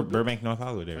 Like new Burbank, North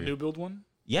Hollywood a area. new build one?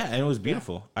 Yeah, and it was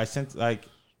beautiful. I sent like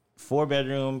 4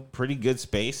 bedroom, pretty good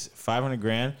space,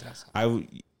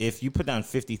 $500,000. If you put down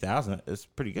 50,000, it's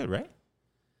pretty good, right?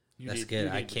 That's good.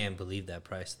 I can't believe that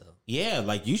price though. Yeah,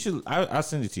 like you should. I'll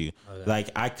send it to you. Okay. Like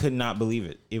I could not believe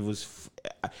it. It was.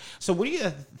 So what do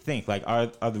you think? Like, are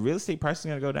the real estate prices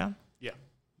going to go down? Yeah,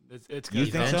 it's you going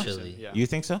to think eventually. so? Yeah. You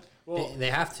think so? Well,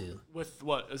 They have to. with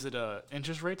what is it?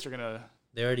 Interest rates are gonna.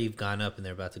 They already have gone up and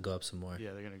they're about to go up some more.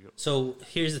 Yeah, they're gonna go. So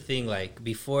here's the thing: like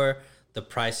before, the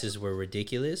prices were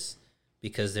ridiculous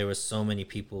because there was so many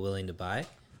people willing to buy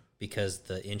because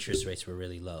the interest rates were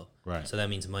really low. Right. So that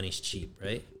means money's cheap,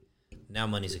 right? Now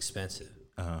money's expensive.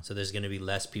 So there's going to be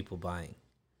less people buying,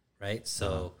 right?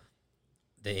 So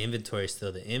the inventory is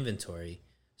still the inventory.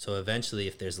 So eventually,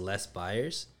 if there's less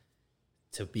buyers,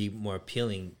 to be more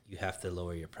appealing, you have to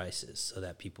lower your prices so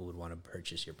that people would want to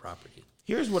purchase your property.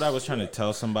 Here's what I was trying to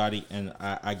tell somebody, and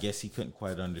I guess he couldn't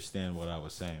quite understand what I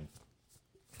was saying.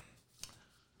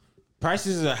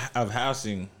 Prices of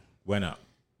housing went up.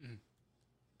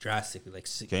 Drastically,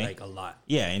 like a lot.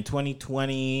 Yeah, in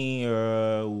 2020,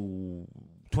 I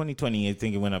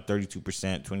think it went up 32%.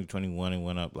 2021, it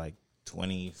went up like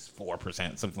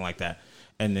 24%, something like that.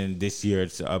 And then this year,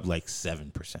 it's up like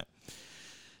 7%.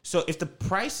 So if the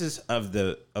prices of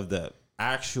the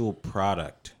actual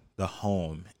product, the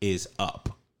home, is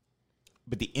up,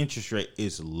 but the interest rate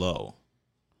is low,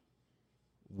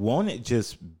 won't it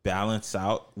just balance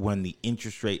out when the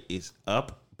interest rate is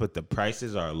up, but the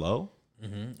prices are low?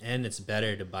 Mm-hmm. And it's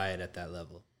better to buy it at that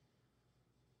level.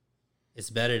 It's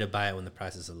better to buy it when the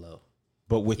prices are low.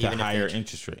 But with Even a if higher the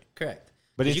interest rate. Correct.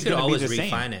 But it's you could gonna always be the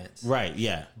refinance. Same. Right,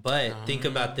 yeah. But think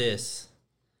about this.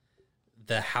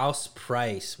 the house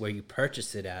price where you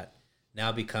purchase it at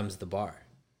now becomes the bar.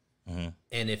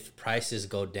 And if prices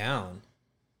go down,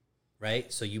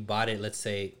 right? So you bought it, let's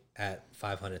say, at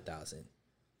 500,000,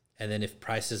 and then if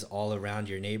prices all around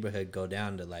your neighborhood go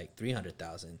down to like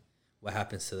 300,000, what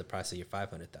happens to the price of your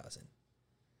 500,000?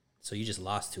 So you just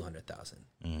lost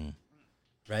 200,000,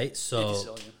 right?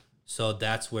 So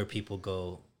that's where people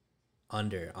go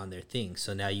under on their thing.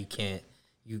 So now you kind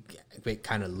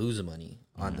of lose money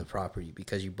on the property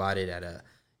because you bought it at a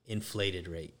inflated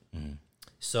rate.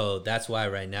 So that's why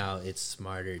right now it's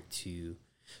smarter to.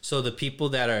 So the people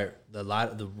that are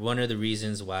one of the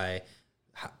reasons why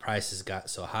prices got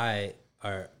so high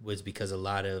was because a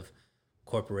lot of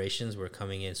corporations were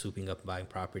coming in, swooping up, and buying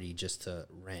property just to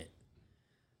rent.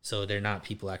 So they're not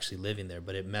people actually living there,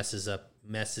 but it messes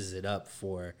it up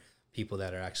for people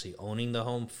that are actually owning the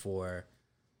home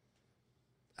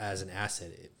as an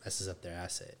asset. It messes up their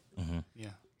asset. Yeah.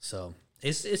 So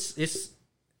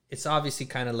it's obviously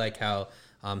kind of like how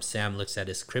Sam looks at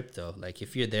his crypto. Like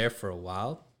if you're there for a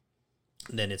while,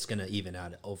 then it's gonna even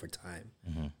out over time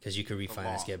because you could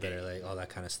refinance, get better, like all that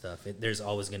kind of stuff. There's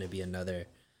always gonna be another,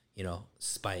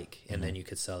 spike, and then you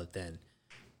could sell it then.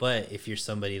 But if you're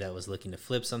somebody that was looking to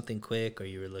flip something quick, or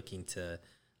you were looking to,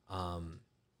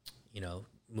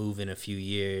 move in a few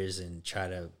years and try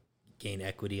to gain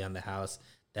equity on the house,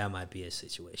 that might be a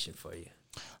situation for you.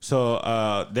 So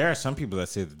there are some people that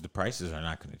say that the prices are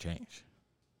not going to change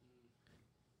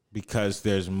because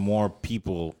there's more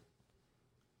people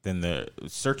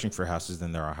searching for houses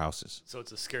than there are houses. So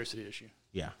it's a scarcity issue.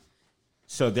 Yeah.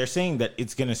 So they're saying that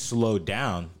it's going to slow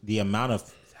down. The amount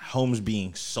of homes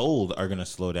being sold are going to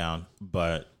slow down,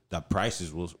 but the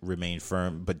prices will remain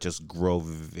firm, but just grow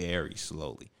very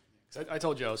slowly. I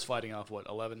told you I was fighting off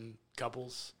 11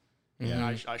 couples. Yeah.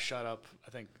 And I shot up.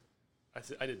 I think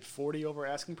I did 40 over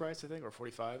asking price. I think, or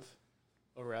 45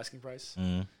 over asking price.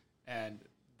 And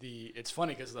it's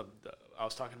funny because I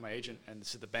was talking to my agent and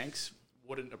said the banks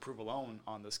wouldn't approve a loan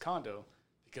on this condo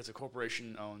because a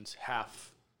corporation owns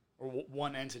half, or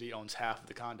one entity owns half of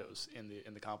the condos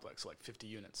in the complex, like 50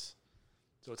 units.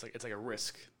 So it's like a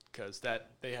risk because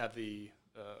that they have the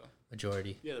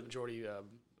majority. Yeah, the majority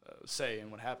say in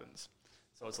what happens.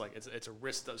 So it's like it's a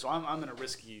risk. So I'm in a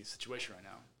risky situation right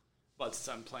now. But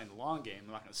since I'm playing the long game,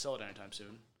 I'm not going to sell it anytime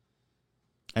soon.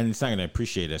 And it's not going to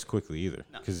appreciate as quickly either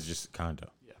because it's just a condo.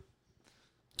 Yeah.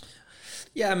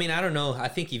 Yeah, I mean, I don't know. I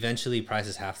think eventually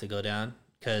prices have to go down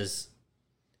because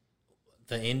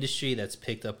the industry that's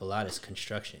picked up a lot is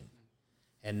construction.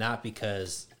 And not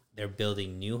because they're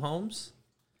building new homes.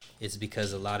 It's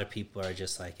because a lot of people are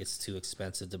just like, it's too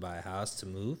expensive to buy a house to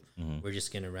move. We're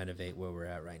just going to renovate where we're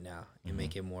at right now and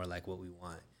make it more like what we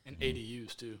want. And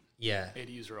ADUs too. Yeah.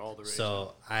 ADUs are all the rage.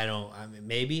 So I'm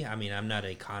not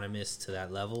an economist to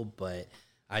that level, but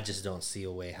I just don't see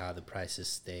a way how the prices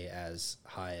stay as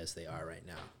high as they are right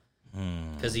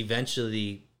now. Because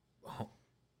eventually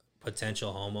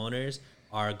potential homeowners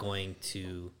are going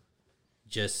to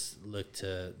just look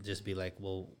to just be like,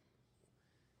 well,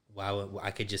 why would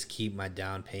I could just keep my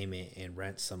down payment and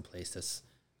rent someplace that's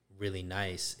really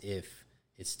nice if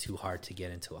it's too hard to get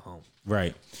into a home.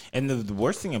 Right. And the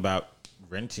worst thing about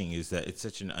renting is that it's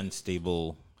such an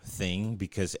unstable thing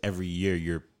because every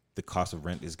year the cost of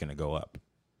rent is going to go up.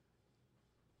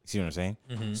 See what I'm saying?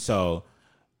 So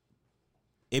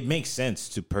it makes sense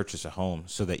to purchase a home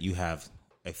so that you have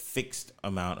a fixed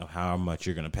amount of how much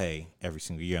you're going to pay every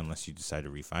single year unless you decide to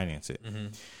refinance it.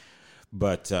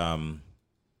 But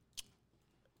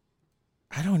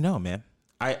I don't know, man.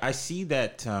 I see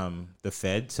that the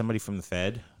Fed, somebody from the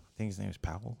Fed, I think his name is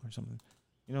Powell or something.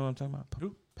 You know what I'm talking about?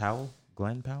 Who? Powell?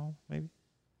 Glenn Powell, maybe?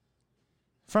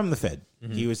 From the Fed.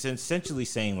 He was essentially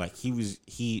saying like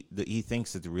he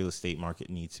thinks that the real estate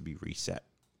market needs to be reset,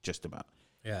 just about.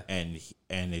 Yeah. And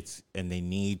they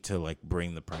need to like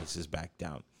bring the prices back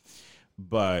down.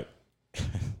 But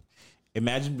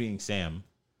imagine being Sam.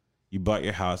 You bought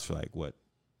your house for like what,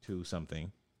 2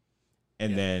 something,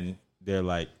 and then they're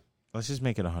like, let's just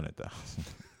make it 100,000.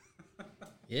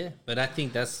 Yeah, but I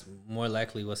think that's more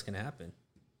likely what's going to happen.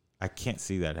 I can't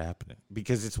see that happening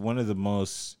because it's one of the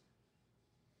most.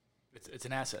 It's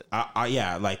an asset.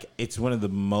 Yeah, like it's one of the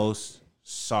most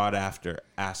sought after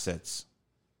assets.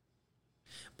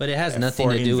 But it has nothing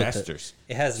for to do investors. with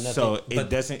it. It has nothing. So it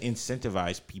doesn't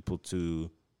incentivize people to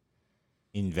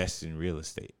invest in real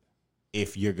estate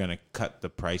if you're going to cut the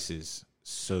prices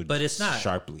but it's not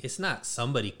sharply. It's not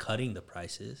somebody cutting the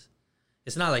prices.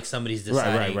 It's not like somebody's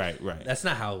deciding. Right. That's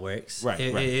not how it works. Right.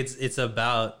 It's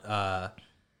about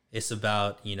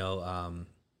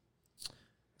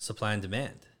supply and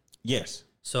demand. Yes.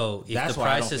 So if That's the why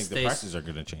I don't prices think the prices are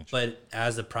going to change. but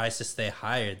as the prices stay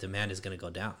higher, demand is going to go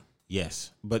down.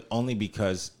 Yes, but only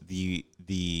because the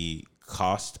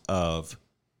cost of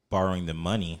borrowing the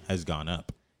money has gone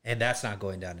up. And that's not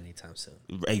going down anytime soon.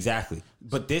 Exactly.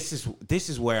 But this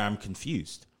is where I'm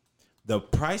confused. The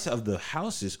price of the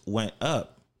houses went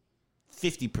up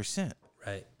 50%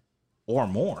 Right. or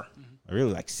more,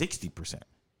 really like 60%.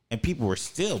 And people were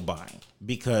still buying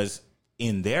because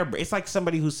it's like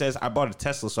somebody who says, I bought a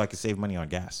Tesla so I could save money on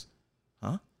gas.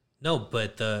 Huh? No,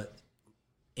 but the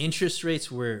interest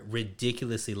rates were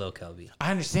ridiculously low, Kelby.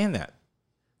 I understand that.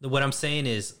 What I'm saying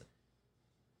is,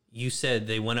 you said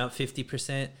they went up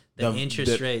 50%. The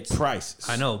interest rates prices.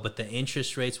 I know, but the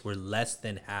interest rates were less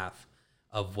than half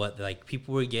of what, like,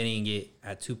 people were getting it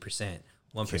at 2%,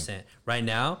 1%. Okay. Right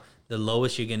now, the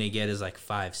lowest you're gonna get is like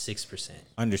 5-6%.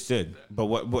 Understood. But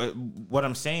what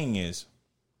I'm saying is,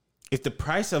 if the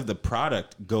price of the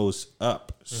product goes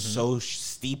up so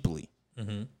steeply,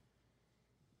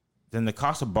 then the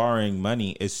cost of borrowing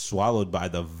money is swallowed by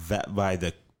the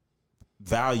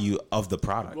value of the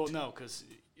product. Well, no, because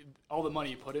all the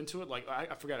money you put into it, like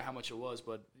I forgot how much it was,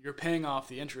 but you're paying off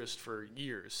the interest for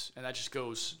years, and that just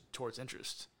goes towards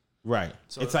interest. Right.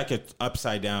 So it's like an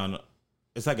upside down.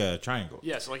 It's like a triangle.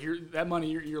 Yeah, so like that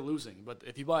money you're losing. But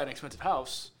if you buy an expensive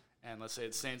house, and let's say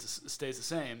it stays the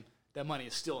same, that money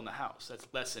is still in the house. That's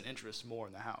less in interest, more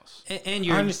in the house. And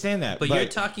you're, I understand that, but but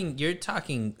you're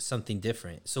talking something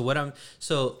different.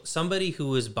 So somebody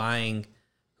who is buying,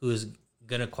 who is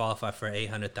gonna qualify for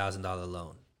 $800,000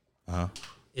 loan,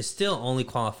 is still only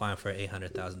qualifying for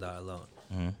 $800,000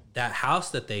 loan. That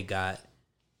house that they got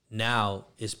now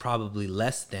is probably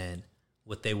less than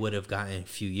what they would have gotten a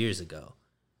few years ago,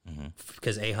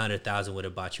 because $800,000 would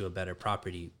have bought you a better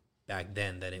property back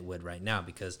then than it would right now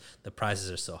because the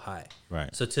prices are so high.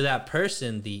 Right. So to that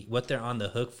person, what they're on the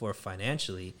hook for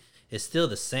financially is still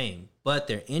the same, but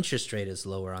their interest rate is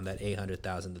lower on that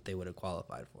 $800,000 that they would have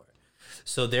qualified for.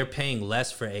 So they're paying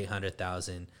less for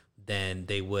 $800,000 than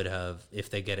they would have if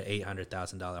they get an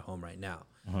 $800,000 home right now.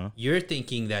 You're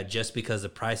thinking that just because the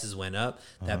prices went up,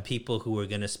 that people who were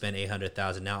going to spend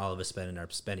 $800,000 now all of a sudden are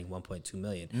spending $1.2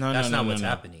 million. That's not what's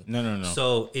happening. No.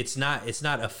 So it's not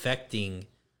affecting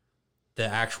the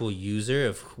actual user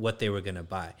of what they were going to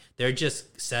buy. They're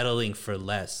just settling for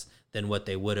less than what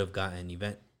they would have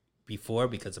gotten before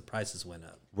because the prices went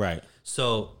up. Right.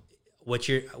 So what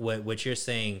you're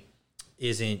saying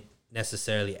isn't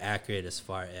necessarily accurate as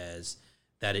far as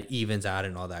that it evens out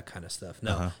and all that kind of stuff.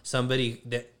 No,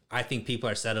 I think people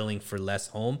are settling for less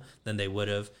home than they would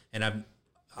have, and I'm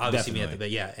obviously me at the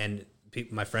bit, and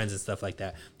my friends and stuff like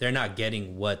that. They're not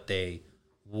getting what they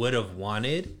would have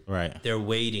wanted. Right. They're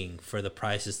waiting for the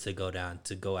prices to go down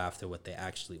to go after what they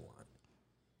actually want.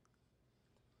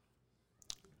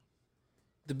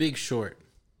 The Big Short.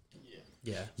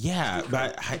 Yeah,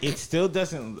 but it still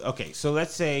doesn't. Okay, so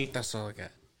let's say That's all I got.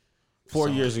 4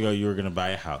 years ago you were going to buy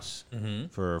a house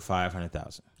for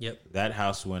 $500,000. Yep. That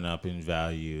house went up in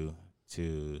value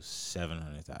to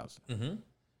 $700,000.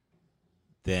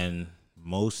 Then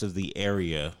most of the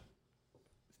area,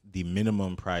 the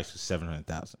minimum price was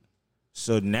 $700,000.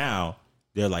 So now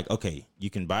they're like, okay, you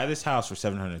can buy this house for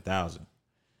 $700,000.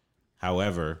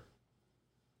 However,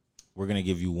 we're going to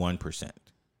give you 1%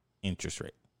 interest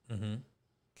rate.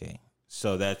 Okay,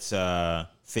 so that's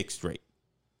fixed rate.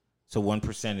 So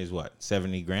 1% is what,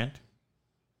 70 grand?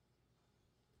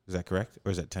 Is that correct,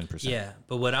 or is that 10%? Yeah,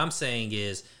 but what I'm saying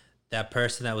is that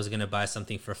person that was going to buy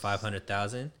something for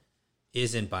 $500,000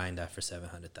 isn't buying that for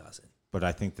 $700,000. But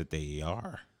I think that they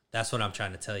are. That's what I'm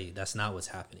trying to tell you. That's not what's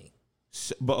happening.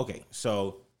 So, but okay,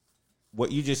 so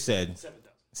what you just said,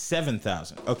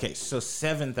 7,000. Okay, so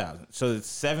 7,000. So it's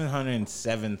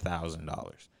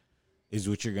 $707,000 is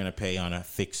what you're going to pay on a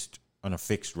fixed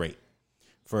rate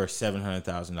for a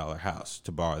 $700,000 house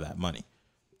to borrow that money.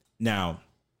 Now,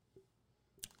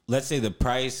 let's say the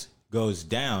price goes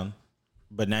down,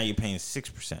 but now you're paying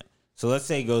 6%. So let's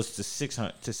say it goes to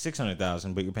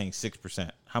 600,000, but you're paying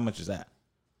 6%. How much is that?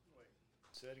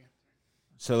 Say that again.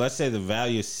 So let's say the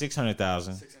value is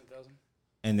 600,000, 600,000.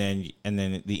 and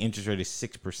then the interest rate is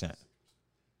 6%.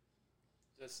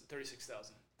 That's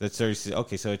 36,000. That's 36.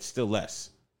 Okay, so it's still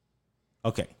less.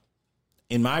 Okay,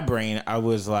 in my brain, I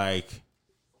was like,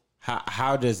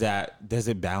 how does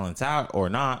it balance out or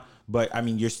not? But I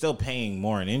mean, you're still paying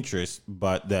more in interest,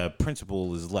 but the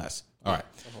principal is less. All right.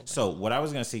 So what I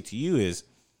was going to say to you is,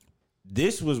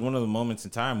 this was one of the moments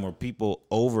in time where people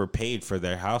overpaid for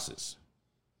their houses.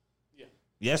 Yeah.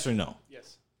 Yes or no?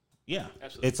 Yes. Yeah.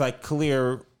 Absolutely. It's like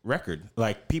clear record.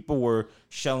 Like people were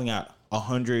shelling out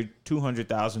 100,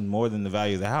 200,000 more than the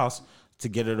value of the house to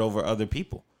get it over other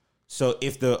people. So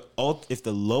if the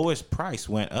lowest price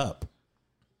went up,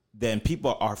 then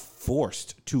people are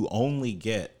forced to only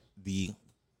get the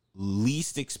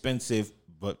least expensive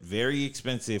but very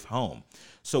expensive home.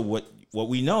 So what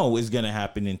we know is going to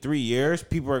happen in 3 years,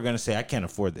 people are going to say, I can't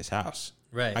afford this house.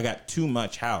 Right. I got too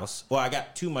much house. Well, I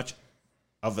got too much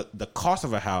of the cost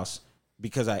of a house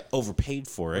because I overpaid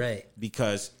for it. Right.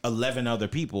 Because 11 other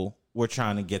people were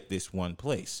trying to get this one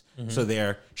place. So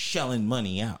they're shelling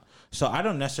money out. So I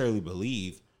don't necessarily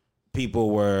believe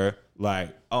people were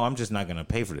like, oh, I'm just not going to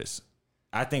pay for this.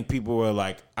 I think people were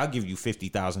like, I'll give you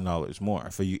 $50,000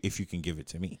 more for you if you can give it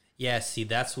to me. Yeah, see,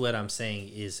 that's what I'm saying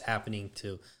is happening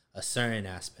to a certain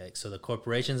aspect. So the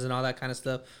corporations and all that kind of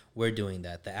stuff, we're doing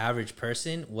that. The average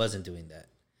person wasn't doing that.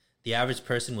 The average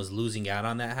person was losing out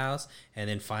on that house and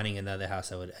then finding another house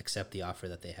that would accept the offer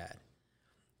that they had.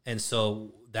 And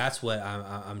so that's what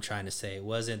I'm trying to say. It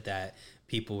wasn't that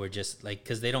people were just like,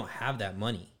 because they don't have that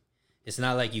money. It's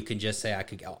not like you can just say,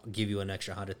 I'll give you an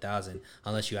extra 100,000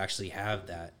 unless you actually have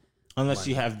that. Unless money.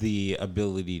 you have the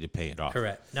ability to pay it off.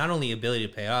 Correct. Not only ability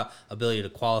to pay it off, ability to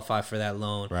qualify for that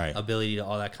loan, Right. ability to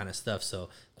all that kind of stuff. So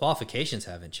qualifications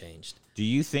haven't changed. Do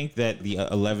you think that the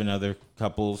 11 other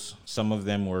couples, some of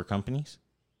them were companies?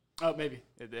 Oh, maybe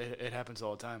it happens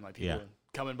all the time. Like people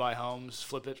come and buy homes,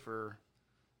 flip it for,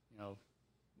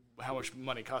 how much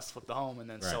money it costs to flip the home, and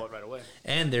then sell it right away.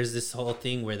 And there's this whole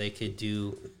thing where they could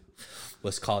do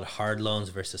what's called hard loans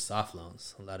versus soft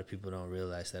loans. A lot of people don't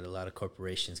realize that a lot of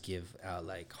corporations give out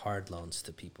like hard loans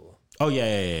to people. Oh,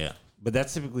 yeah. But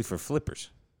that's typically for flippers.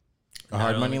 A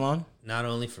hard money loan? Not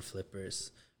only for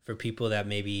flippers, for people that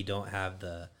maybe don't have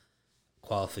the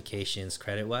qualifications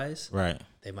credit-wise. Right.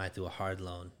 They might do a hard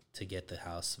loan to get the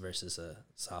house versus a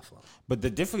soft loan. But the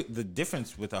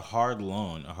difference with a hard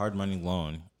money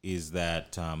loan, is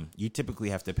that you typically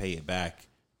have to pay it back,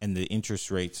 and the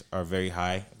interest rates are very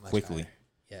high quickly. Higher.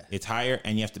 Yeah. It's higher,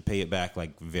 and you have to pay it back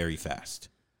like very fast.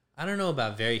 I don't know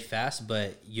about very fast,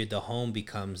 but the home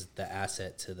becomes the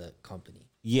asset to the company.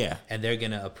 Yeah. And they're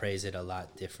going to appraise it a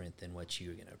lot different than what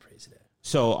you're going to appraise it at.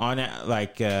 So on it,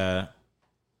 like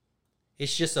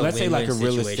it's just a let's say win-win like a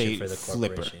real situation estate for the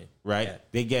flipper, corporation. right? Yeah.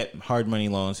 They get hard money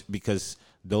loans because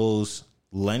those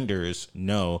lenders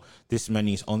know this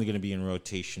money is only going to be in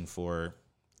rotation for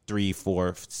 3,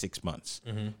 4, 6 months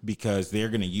because they're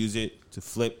going to use it to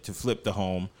flip the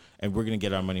home, and we're going to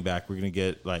get our money back. We're going to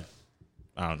get like,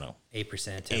 I don't know, 8%,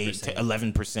 10%. 8 to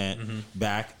 11%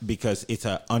 back because it's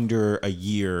a under a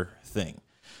year thing.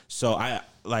 So I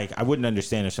wouldn't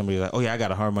understand if somebody like, oh yeah, I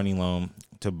got a hard money loan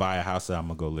to buy a house that I'm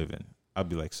gonna go live in. I'd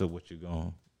be like, so what you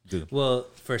gonna do? Well,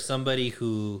 for somebody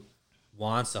who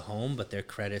wants a home but their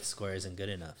credit score isn't good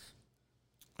enough.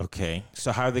 Okay,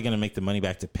 so how are they gonna make the money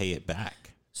back to pay it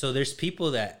back? So there's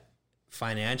people that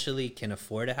financially can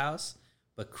afford a house,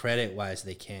 but credit wise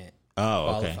they can't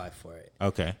qualify for it.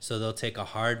 Okay. So they'll take a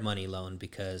hard money loan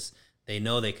because they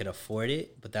know they could afford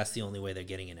it, but that's the only way they're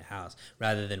getting in a house,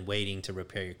 rather than waiting to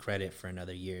repair your credit for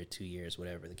another year, 2 years,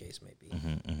 whatever the case may be.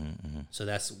 So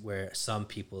that's where some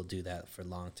people do that for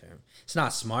long term. It's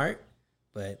not smart,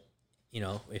 but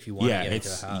if you want to get into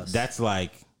a house, that's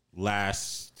like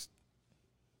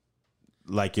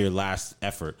your last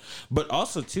effort. But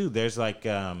also too, there's like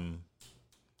for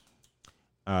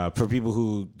people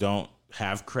who don't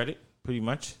have credit, pretty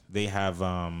much they have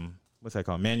what's that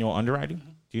called? Manual underwriting.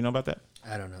 Do you know about that?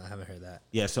 I don't know. I haven't heard that.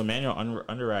 Yeah, so manual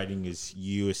underwriting is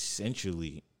you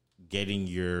essentially getting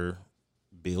your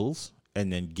bills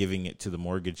and then giving it to the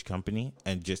mortgage company,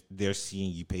 and just they're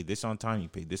seeing you pay this on time, you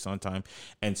pay this on time.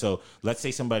 And so let's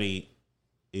say somebody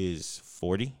is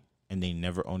 40 and they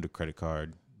never owned a credit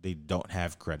card, they don't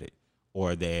have credit,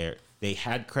 or they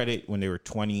had credit when they were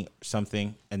 20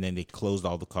 something and then they closed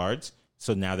all the cards,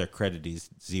 so now their credit is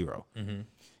 0.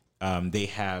 They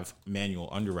have manual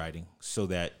underwriting so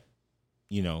that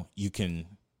you can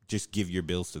just give your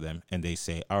bills to them, and they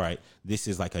say, all right, this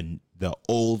is like the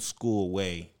old school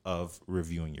way of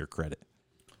reviewing your credit.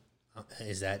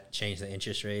 Is that change the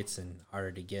interest rates and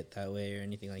harder to get that way or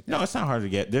anything like that? No, it's not hard to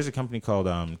get. There's a company called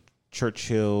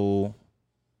Churchill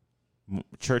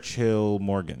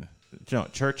Mortgage.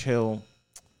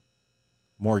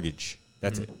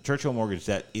 That's it. Churchill Mortgage,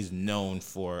 that is known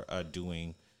for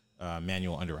doing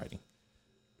manual underwriting.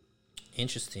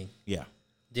 Interesting. Yeah.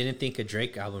 Didn't think a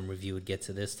Drake album review would get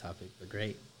to this topic, but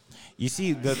great. You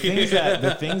see, the things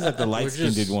that the light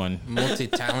skinned one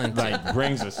multi-talented like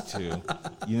brings us to,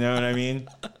 you know what I mean?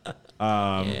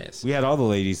 Yes. We had all the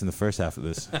ladies in the first half of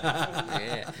this.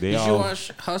 Yeah. They Did all- you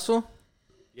watch Hustle?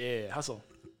 Yeah, Hustle.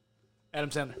 Adam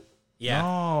Sandler. Yeah,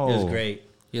 No. it was great.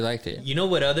 You liked it. You know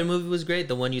what other movie was great?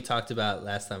 The one you talked about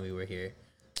last time we were here.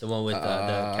 The one with the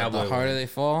cowboy. The Harder one. They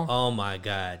Fall. Oh my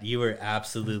God, you were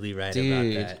absolutely right Dude,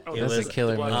 about that. Oh, It that's was a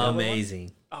killer movie.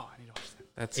 amazing. Oh, I need to watch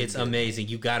that. It's amazing.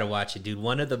 You got to watch it, dude.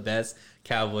 One of the best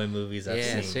cowboy movies I've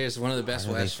Yeah, seen. seriously, one of the best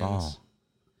How do they westerns. fall?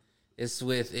 It's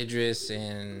with Idris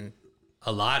and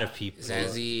A lot of people.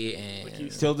 Zazie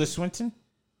and Tilda Swinton.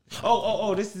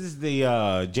 Oh! This is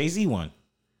the Jay-Z one.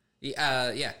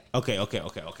 yeah, Okay. Got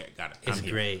it. It's I'm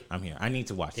here. great. I'm here. I need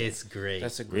to watch it. It's great.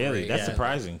 that's a great. Really, that's yeah.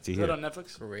 surprising to Is hear. it on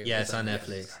Netflix? great. Yeah, it's on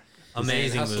Netflix.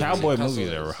 Amazing Hustle. movie. Cowboy Hustle movies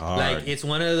is- are hard. Like it's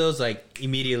one of those like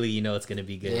immediately you know it's gonna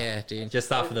be good. Yeah, dude.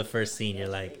 Just off of the first scene, you're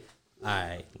like, all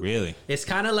right. Really? It's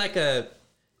kind of like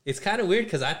it's kind of weird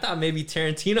because I thought maybe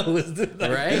Tarantino was the,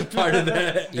 like, Right? part of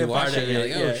that. You watch part it, of and you're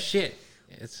like, oh yeah. shit,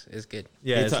 it's good.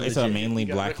 Yeah, it's a legit. mainly You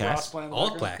got black Rick Ross cast. playing in the all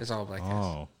background? black. It's all black. cast.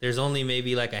 Oh, There's only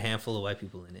maybe like a handful of white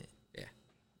people in it, Yeah.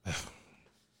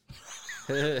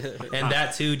 and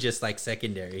that too just like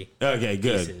secondary. okay,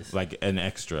 good. Pieces. Like an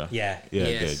extra. Yeah, Yeah,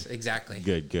 Yes, good. exactly.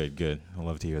 Good. I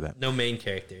love to hear that. no main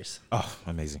characters. Oh,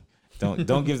 amazing.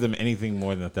 Don't give them anything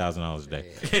more than $1,000 a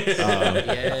day.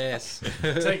 Yes.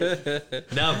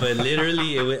 No, but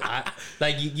literally, it was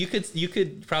like you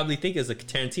could probably think it's a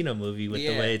Tarantino movie with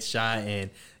the Yeah. way it's shot and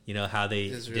you know how they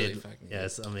It's really did. fucking Yeah,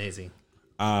 it's amazing.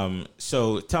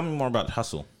 So tell me more about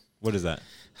Hustle. What is that?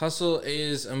 Hustle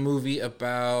is a movie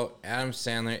about Adam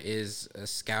Sandler is a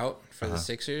scout for the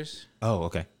Sixers, Oh,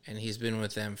 okay. and he's been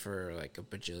with them for like a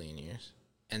bajillion years.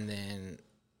 And then,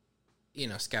 you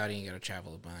know, scouting, you got to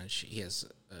travel a bunch. He has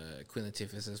Queen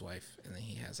Latifah is his wife, and then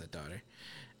he has a daughter.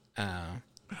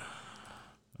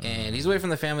 And he's away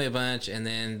from the family a bunch, and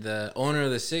then the owner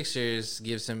of the Sixers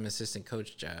gives him assistant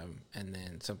coach job, and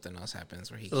then something else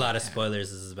happens where he A lot of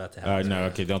spoilers is about to All right, happen. no,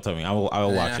 okay, don't tell me. I will And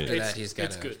then watch after it. that, he's got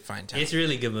it's to good. find time. It's a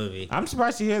really good movie. I'm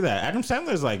surprised to hear that. Adam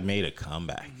Sandler's like made a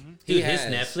comeback. Dude, He his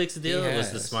has. Netflix He deal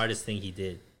was the has. smartest thing he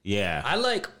did. Yeah. I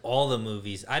like all the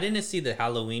movies. I didn't see the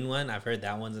Halloween one. I've heard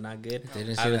that one's not good.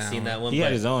 Didn't see I haven't that seen one. that one. He had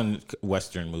but his own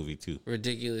Western movie too.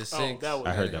 Ridiculous Oh, Six. that was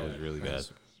I heard that was really bad.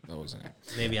 That wasn't it.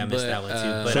 maybe I missed But, that one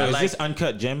too. But So I is like this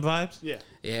Uncut Gem vibes? Yeah.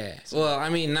 Yeah. Well, I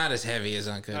mean, not as heavy as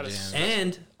Uncut Not as- Gems.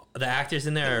 and the actors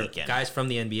in there are Weeknd. guys from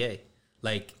the NBA.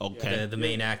 Like Okay. the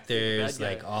main actors, Bad guy.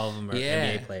 like all of them are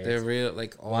Yeah, NBA players. they're real.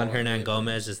 Like all Juan of Hernan it.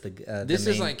 Gomez is the This the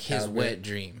is main like his caliber. wet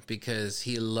dream because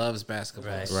he loves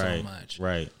basketball Right. so Right. much.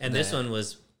 Right. And this that- one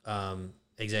was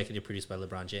executive produced by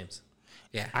LeBron James.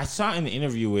 Yeah. I saw an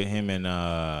interview with him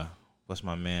and what's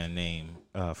my man name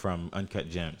from Uncut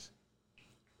Gems?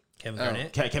 Kevin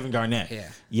Garnett. Kevin Garnett. Yeah.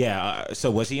 Yeah. So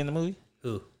was he in the movie?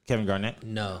 Who? Kevin Garnett.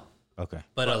 No, Okay.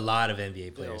 but a lot of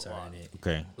NBA players are in it.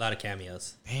 Okay. A lot of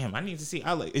cameos. Damn, I need to see.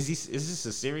 Is this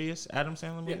a serious Adam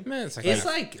Sandler movie? Man, it's like, It's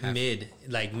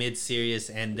like mid serious,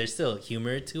 and there's still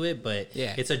humor to it, but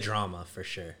Yeah. it's a drama for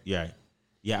sure. Yeah.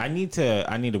 Yeah. I need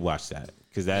to watch that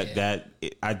because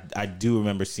I do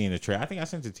remember seeing the trailer. I think I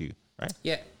sent it to you, right?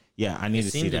 yeah. Yeah. I need It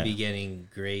to see seemed to that. be getting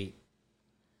great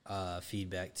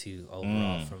feedback too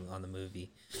overall from on the movie.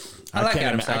 I I like can't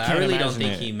Adam ima- I Sandler. I can't really don't imagine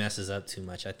think it. he messes up too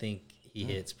much. I think he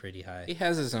hits pretty high. He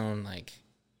has his own like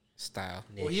style.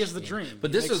 Well, he has the dream.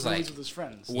 But He this makes was, movies like, with his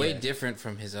friends. Way different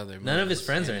from his other movies. None of his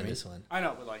friends you are know in what I this one, I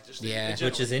know, but like just Yeah. the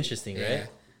which is general- interesting, Yeah. right?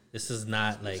 This is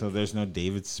not like So there's no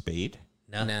David Spade.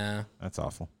 no. mean? No. That's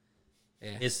awful.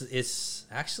 Yeah. It's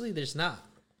actually there's not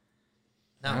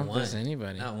I don't one. think there's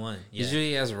anybody. Not one. Yeah. Usually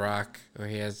he has Rock or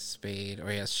he has Spade or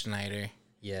he has Schneider.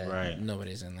 yeah. Right.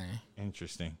 Nobody's in there.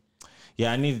 Interesting.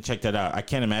 Yeah, I need to check that out. I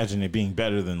can't imagine it being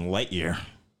better than Lightyear.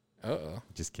 Uh-oh.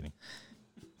 Just kidding.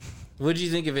 What did you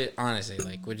think of it, honestly?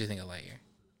 Like, what did you think of Lightyear?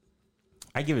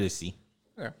 I give it a C.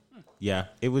 Okay. Yeah,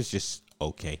 it was just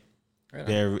okay. Right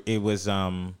on. It was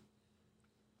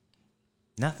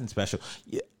nothing special.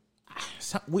 Yeah,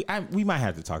 we might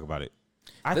have to talk about it.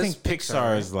 I This think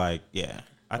Pixar is like, yeah.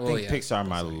 I Oh, think yeah. Pixar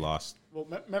might have lost. Well,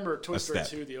 remember Toy A Story step.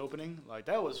 2, the opening? Like,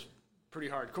 that was pretty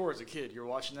hardcore as a kid. You're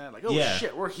watching that, like, oh, Yeah.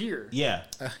 shit, we're here. Yeah,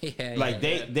 Yeah. like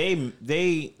yeah.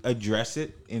 they address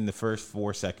it in the first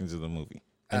 4 seconds of the movie,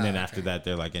 and then after that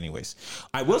they're like, anyways.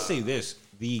 I will say this: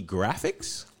 the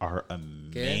graphics are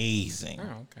amazing.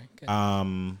 Oh, okay.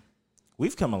 Good.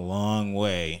 We've come a long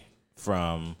way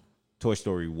from Toy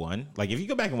Story 1. Like, if you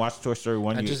go back and watch Toy Story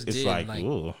 1, I just it's did, like, like-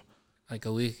 ooh. Like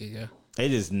a week ago.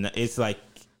 It is. It's like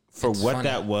for It's what funny.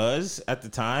 that was at the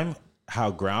time,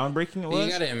 how groundbreaking it was.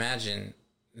 You got to imagine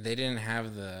they didn't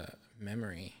have the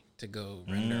memory to go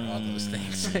render all those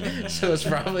things. So it's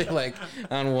probably like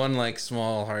on one like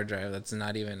small hard drive that's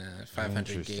not even a 500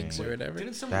 gigs Interesting. or whatever.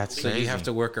 Didn't someone That's leak- So you crazy. have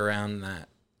to work around that.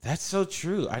 That's so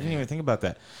true. I didn't even think about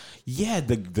that. Yeah,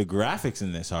 the graphics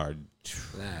in this are,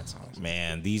 That's awesome.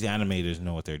 man, these animators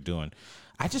know what they're doing.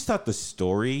 I just thought the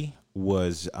story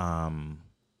was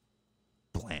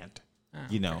bland.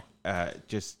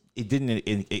 Just it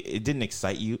didn't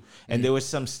excite you, and there was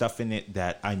some stuff in it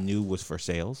that I knew was for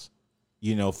sales.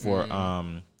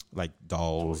 For like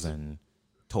dolls and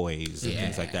toys and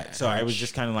things like that. So I was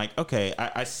just kind of like, okay,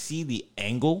 I see the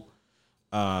angle.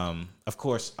 Of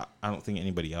course, I don't think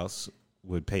anybody else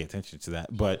would pay attention to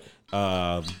that, but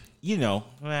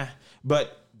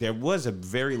but there was a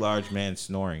very large man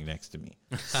snoring next to me,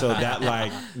 so that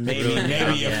like maybe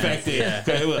affected.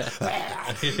 The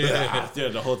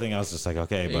whole thing. I was just like,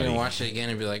 okay, You're buddy. gonna watch it again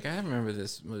and be like, I remember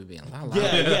this movie being a lot louder.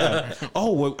 Yeah.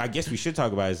 Oh, well, I guess we should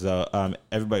talk about is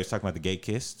everybody's talking about the gay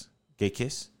kiss.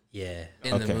 Yeah.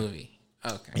 In the movie.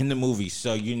 Okay. In the movie,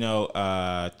 so was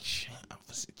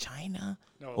it China?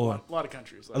 No, Or a lot of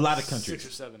countries. a lot of countries. 6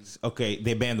 or 7. Okay,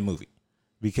 they banned the movie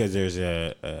because there's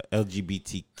a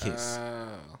LGBT kiss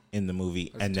in the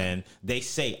movie, and then they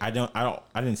say I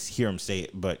didn't hear him say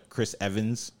it, but Chris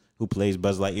Evans, who plays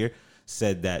Buzz Lightyear,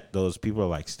 said that those people are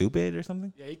like stupid or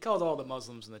something. Yeah, he called all the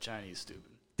Muslims and the Chinese stupid.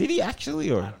 Did he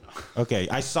actually? Or I don't know. Okay,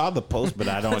 I saw the post, but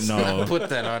I don't know. Put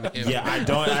that on him. Yeah, I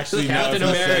don't actually know. Captain if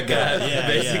he said America that. Yeah,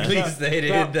 basically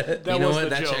stated that. You know was what? the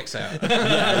That joke. checks out.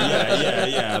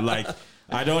 Yeah. Like,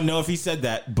 I don't know if he said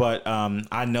that, but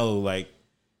I know like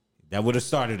that would have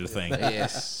started a thing.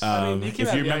 Yes. he came If out of you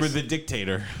the remember ice- the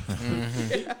dictator, He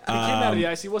came out of the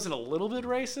ice. He wasn't a little bit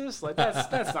racist. Like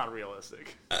that's not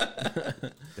realistic.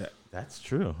 that's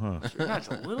true, huh? Not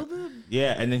a little bit.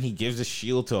 Yeah, and then he gives a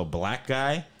shield to a black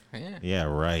guy. Yeah. Yeah,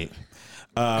 right.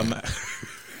 All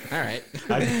right.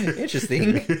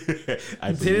 Interesting.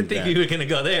 I Didn't think we were gonna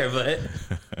go there, but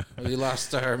We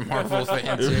lost our Marvel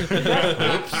fans here.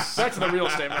 Back to the real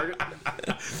estate market.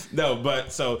 No,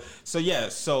 but so yeah,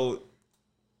 so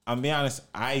I'll be honest,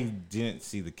 I didn't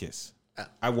see the kiss.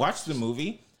 I watched the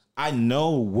movie. I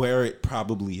know where it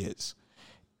probably is.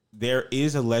 There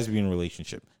is a lesbian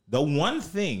relationship. The one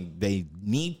thing they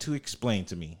need to explain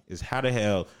to me is how the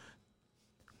hell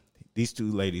these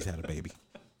two ladies had a baby.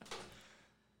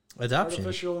 adoption.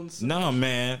 Artificial and No,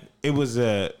 man. It was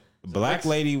a black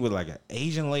lady with like an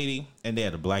Asian lady, and they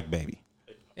had a black baby.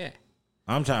 Yeah.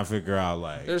 I'm trying to figure out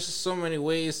like There's so many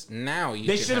ways now you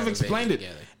they could should have a baby explained it.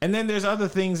 together. And then there's other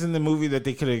things in the movie that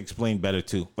they could have explained better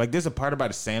too. Like there's a part about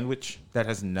a sandwich that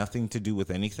has nothing to do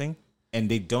with anything, and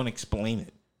they don't explain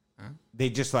it. They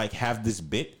just like have this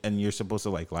bit, and you're supposed to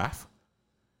like laugh.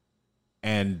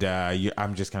 And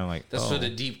I'm just kind of like, That's oh. for the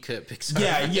deep cut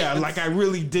Pixar. Yeah. Like I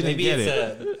really didn't Maybe get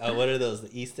it's it. what are those?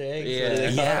 The Easter eggs? Yeah. What are they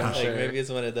Yeah, called? I'm Like, maybe it's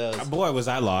one of those. Boy, was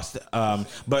I lost.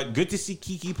 But good to see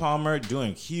Keke Palmer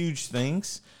doing huge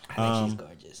things. I think she's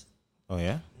gorgeous. Oh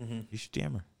yeah, you should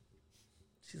DM her.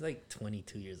 She's like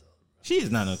 22 years old. She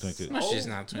is not no 22. No, she's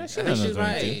not 20. she's I think not she's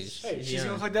my 22. age. Hey, she's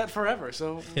gonna look like that forever.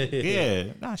 So Yeah,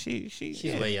 no, she's She's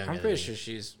way younger. I'm than pretty me. sure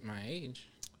she's my age.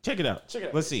 Check it out. Check it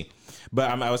out. Let's see.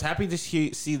 But I was happy to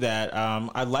see that.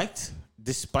 I liked,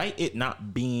 despite it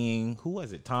not being, who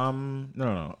was it? Tom?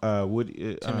 No.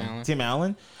 Woody. Allen. Tim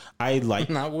Allen. I liked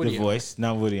Not Woody the Allen. voice.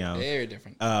 Not Woody Allen. Very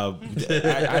different.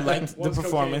 I liked the One's cocaine,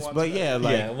 performance, one's but yeah,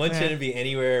 like Yeah, one shouldn't be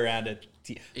anywhere around a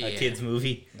Yeah. kid's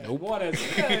movie. one is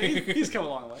he's come a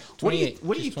long way. What do you 28.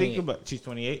 What do you She's think 28. about? She's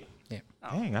 28. Yeah.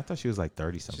 Dang, I thought she was like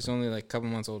 30 something. She's only like a couple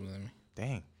months older than me.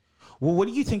 Dang. Well, what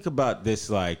do you think about this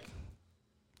like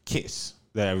kiss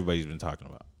that everybody's been talking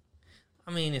about?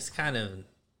 I mean, it's kind of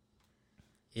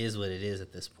is what it is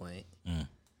at this point. Mm.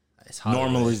 It's Hollywood.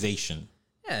 Normalization.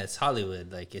 Yeah, it's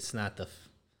Hollywood. Like it's not the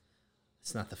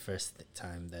first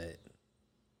time that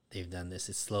they've done this.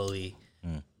 It's slowly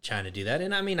trying to do that,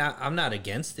 and I mean, I'm not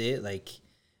against it. Like,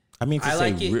 I mean, to I say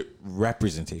like it.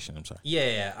 representation. I'm sorry.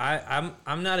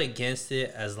 I'm not against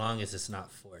it as long as it's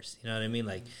not forced. You know what I mean?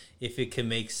 Like, if it can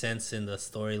make sense in the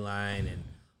storyline and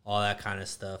all that kind of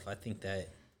stuff, I think that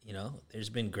there's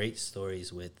been great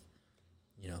stories with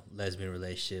lesbian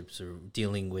relationships or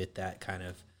dealing with that kind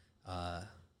of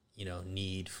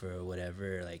need for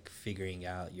whatever, like figuring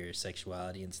out your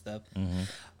sexuality and stuff.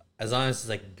 As long as it's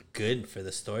like good for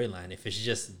the storyline. If it's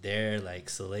just there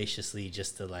like salaciously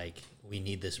just to like, we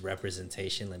need this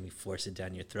representation, let me force it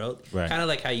down your throat. Right. Kind of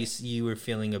like how you were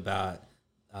feeling about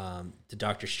the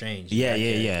Doctor Strange.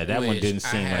 Yeah. That one Which didn't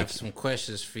seem I have like. some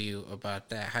questions for you about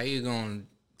that. How you gonna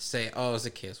say, "Oh, it's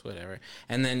a kiss," whatever,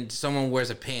 and then someone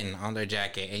wears a pin on their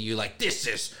jacket, and you like, "This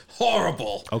is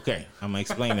horrible." Okay, I'm gonna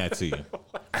explain that to you.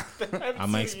 I'm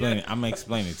gonna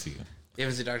explain it to you. You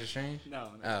haven't seen Doctor Strange? No.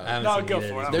 Oh. I haven't No, seen go either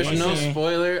for of it. these There's movies. no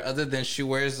spoiler other than she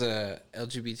wears a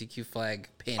LGBTQ flag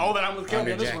pin. Oh, then I'm with on Kelly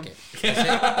her on this one.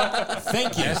 jacket.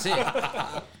 Thank you. That's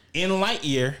it. In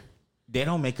Lightyear, they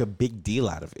don't make a big deal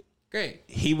out of it. Great.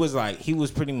 He was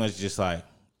pretty much just like,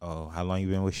 oh, how long you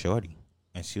been with Shorty?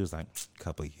 And she was like,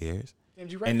 couple of years. Damn,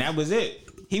 you right. And that was it.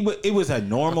 It was a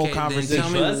normal Okay, then conversation.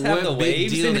 tell me Buzz have what the big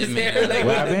waves deal in it his made. hair? Like,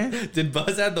 What happened? did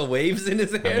Buzz have the waves in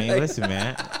his hair? I mean, Like, listen,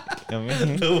 man.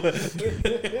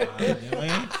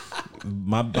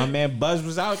 My man Buzz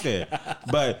was out there,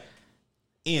 but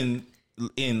in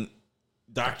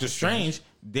Doctor Strange,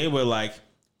 they were like,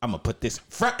 "I'm gonna put this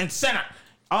front and center."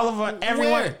 All of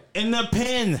everyone Where? in the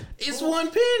pin. It's one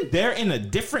pin. They're in a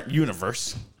different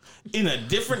universe, in a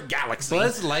different galaxy.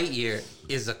 Buzz Lightyear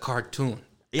is a cartoon.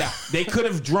 Yeah, they could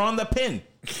have drawn the pin.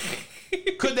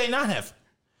 Could they not have?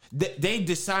 They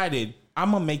decided,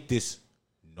 I'm gonna make this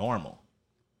normal.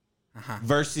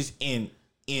 Versus in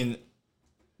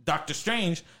Doctor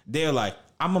Strange, they're like,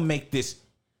 I'm gonna make this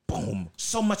boom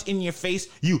so much in your face,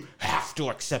 you have to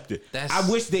accept it. I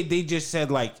wish they just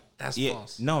said like, That's yeah,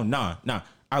 false. No.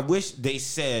 I wish they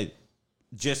said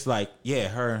just like, yeah,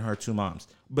 her and her two moms.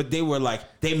 But they were like,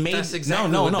 they made That's exactly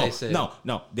no, what they said.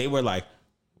 No. They were like,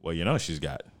 well, you know, she's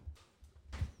got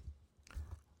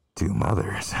two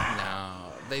mothers.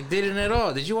 No, they didn't at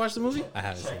all. Did you watch the movie? I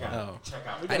haven't seen it. Oh,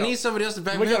 I need somebody else to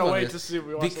back we me up gotta on wait this to see if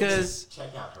we watch because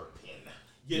Check out her pin.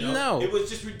 You know, No. it was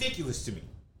just ridiculous to me.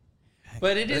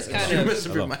 But it is kind you of messed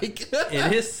up your mic.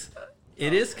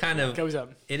 it is kind of Kelly's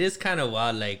up. it is kind of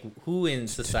wild. Like, who in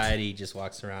society just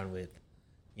walks around with,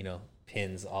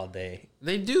 pins all day,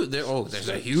 They do. There's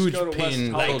a huge go to West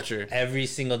pin Hollywood. culture. every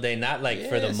single day? Not like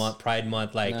for the Yes. month, Pride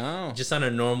Month, like No. just on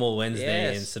a normal Wednesday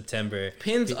Yes. in September.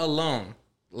 Pins alone,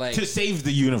 like To save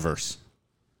the universe.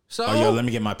 so. Oh, yo, let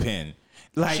me get my pin.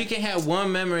 Like She can have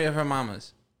one memory of her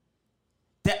mama's.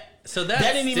 that. So that's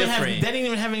That didn't even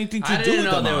different. have anything to I do didn't with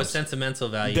know the there moms. was sentimental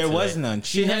value. There to was it. none.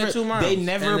 She had two moms. They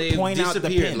never and they point out the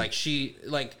disappeared. pin.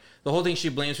 Like the whole thing. She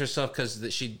blames herself because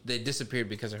they disappeared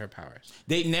because of her powers.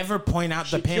 They never point out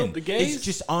the pin. killed the gays? It's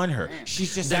just on her.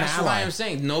 She's just That's an ally. why I'm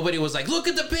saying nobody was like, "Look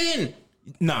at the pin."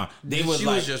 Nah, they was She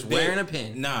like was just wearing a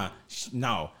pin.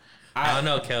 No. I don't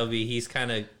know, Kelby. He's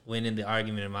kind of winning the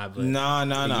argument in my book. No. You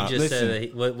just Listen,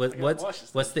 said that watch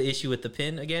this what's the issue with the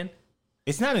pin again?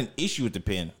 it's not an issue with the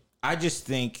pin. I just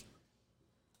think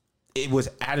it was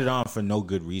added on for no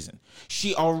good reason.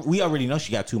 We already know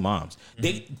she got two moms.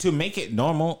 To make it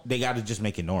normal, they got to just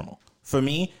make it normal. For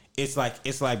me, it's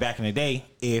like back in the day,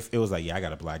 if it was like, yeah, I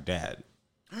got a black dad.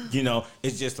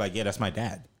 It's just like, yeah, that's my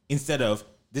dad. Instead of,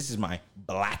 this is my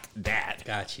black dad.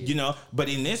 Got you. But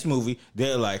in this movie,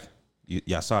 they're like,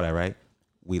 y'all saw that, right?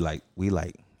 We like,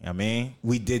 I mean,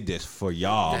 we did this for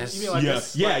y'all. You mean like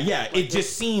this? Yeah. It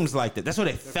just seems like that. That's what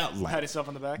it felt like. Pat yourself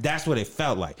on the back. That's what it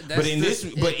felt like. That's But in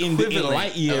in equivalent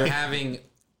Lightyear, of having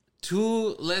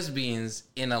two lesbians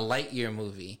in a Lightyear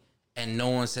movie and no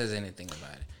one says anything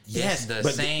about it. yes, It's the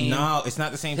but same. no, it's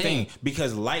not the same thing thing.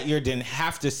 because Lightyear didn't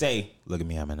have to say, "Look at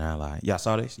me, I'm an ally." Y'all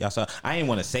saw this? Y'all saw? I didn't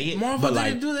want to say it, Marvel but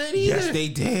didn't do that Yes, either. they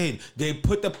did. They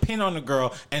put the pin on the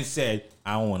girl and said,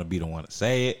 "I don't want to be the one to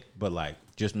say it, but like."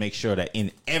 Just make sure that in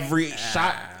every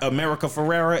shot America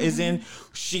Ferrera is in,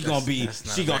 she gonna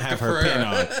have her pin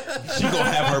on. She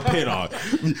gonna have her pin on.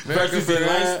 Versus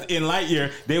in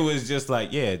Lightyear, they was just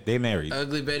like, yeah, they married.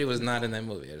 Ugly Betty was not in that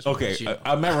movie. I just want to Okay, let you know.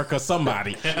 America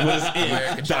somebody was in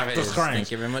America Doctor Chavez. Strange.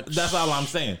 Thank you very much. That's all I'm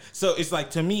saying. So it's like,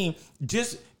 to me,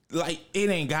 just like, it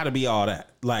ain't gotta be all that.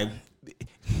 Like,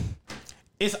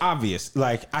 it's obvious.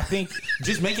 Like, I think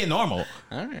just make it normal.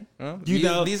 All right. Well, You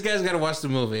know- these guys got to watch the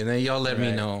movie, and then y'all let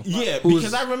me know. Yeah, who's-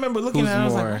 because I remember looking who's at it, I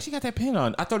was like, more- why she got that pin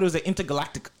on? I thought it was an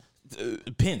intergalactic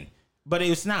pin, but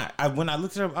it's not. When I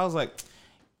looked it up, I was like,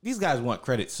 these guys want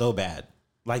credit so bad.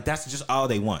 Like, that's just all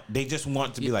they want. They just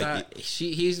want to be like,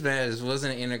 he's mad. It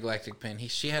wasn't an intergalactic pin.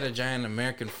 She had a giant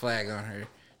American flag on her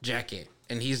jacket.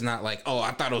 And he's not like, oh,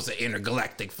 I thought it was an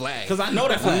intergalactic flag. because I know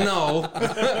that flag. No,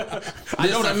 I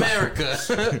know there's that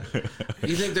America.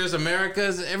 You think there's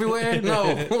Americas everywhere?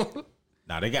 No.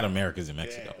 Nah, they got Americas in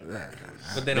Mexico.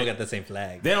 But they don't got the same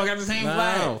flag. They don't got the same No.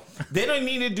 flag. They don't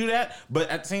need to do that. But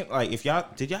at the same, like,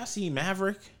 did y'all see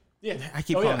Maverick? Yeah. I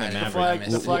keep Oh, calling yeah. it The Maverick.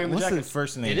 flag- the flag and the What's the jacket.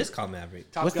 first name? It is called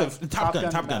Maverick. Top What's Gun, the Top Gun?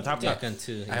 Top Gun. Top Gun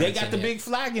 2. I They haven't got seen the it. big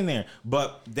flag in there,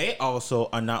 but they also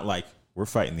are not like, we're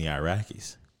fighting the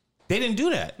Iraqis. They didn't do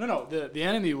that. No. The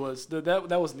enemy was that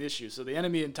wasn't the issue. So the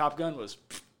enemy in Top Gun was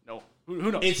no. Who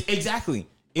knows? It's exactly.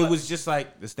 It was just like,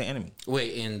 it's the enemy.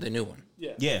 Wait, in the new one.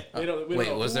 yeah. Yeah. We don't Wait,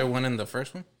 know was who. there one in the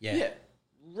first one? Yeah.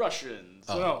 Russians.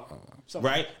 Something.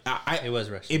 Right? It was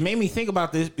Russian. It made me think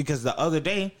about this because the other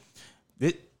day,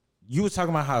 you were talking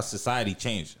about how society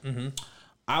changed.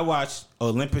 I watched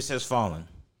Olympus Has Fallen.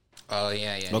 Oh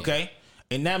yeah. Okay,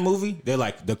 in that movie, they're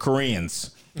like the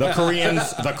Koreans. The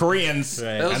Koreans,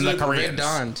 That was and the with Koreans. Red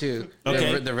Dawn too.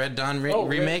 Okay. The Red Dawn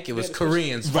remake. It was yeah,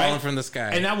 Koreans falling from the sky.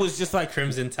 And that was just like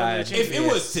Crimson Tide. If it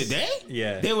was today,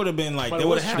 Yeah. they would have been like But they it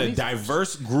would was have had a Chinese.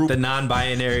 diverse group. The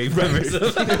non-binary members of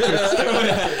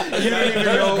you don't even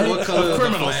know what color the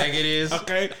criminals. flag it is.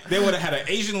 Okay, they would have had an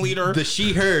Asian leader. the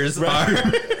she/hers are.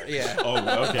 Yeah. Oh,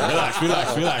 okay.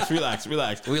 Relax.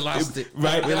 We lost it.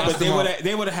 Right, We lost but them all.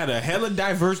 they would have had a hella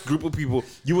diverse group of people.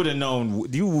 You would have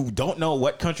known. You don't know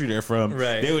what country they're from.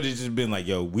 Right. They would have just been like,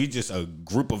 "Yo, we just a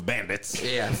group of bandits."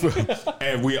 Yeah.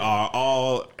 And we are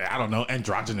all, I don't know,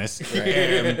 androgynous,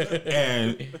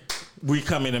 and we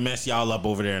come in to mess y'all up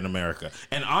over there in America.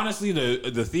 And honestly,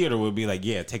 the theater would be like,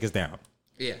 "Yeah, take us down."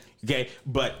 Yeah. Okay,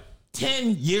 but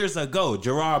 10 years ago,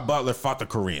 Gerard Butler fought the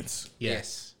Koreans.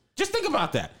 Yes. Just think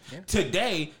about that.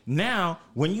 Today, now,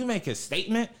 when you make a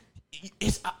statement,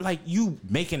 it's like you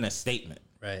making a statement.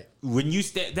 Right. When you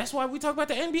that's why we talk about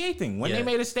the NBA thing. When they Yeah.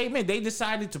 made a statement, they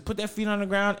decided to put their feet on the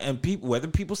ground, and people, whether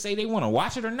people say they want to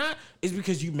watch it or not, is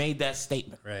because you made that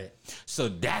statement. Right. So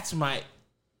that's not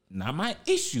my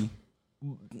issue.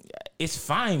 It's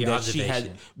fine Your that she had,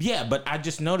 observation. but I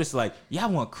just noticed like y'all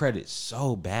want credit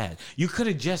so bad. You could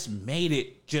have just made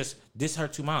it just this her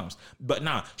two moms, but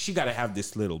nah, she got to have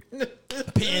this little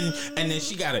pin, and then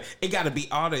it got to be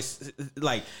all this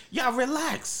like y'all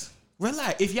relax.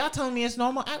 If y'all telling me it's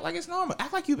normal, act like it's normal.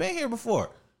 Act like you've been here before.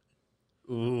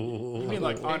 You mean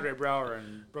like Andre Braugher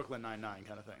and Brooklyn Nine-Nine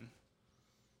kind of thing?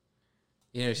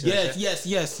 You know, she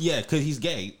Yes, because he's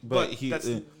gay, but he that's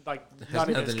like has not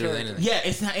even nothing his to do with character. anything.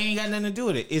 yeah, it ain't got nothing to do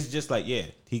with it. It's just like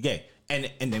he gay, and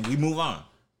then we move on.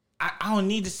 I don't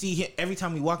need to see him every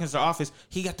time we walk into the office.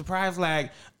 He got the pride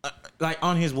flag like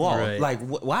on his wall. Right. Like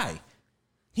why?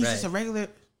 He's just a regular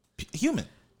human.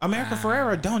 America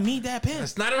Ferrera don't need that pin.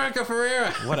 It's not America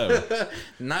Ferrera. Whatever.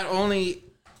 Not only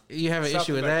you have an South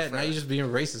issue with America that, now Ferrera. you're just being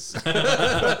racist.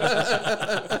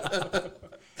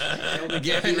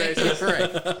 Can't be racist.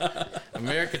 Right.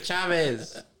 America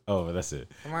Chavez. Oh, that's it.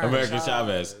 on, American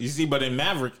Chavez. You see, but in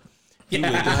Maverick, he was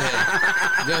Go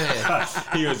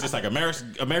ahead. he was just like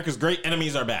America's great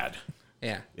enemies are bad.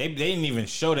 Yeah. They didn't even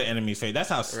show the enemy's face. That's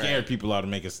how scared Right. people are to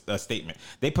make a statement.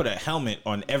 They put a helmet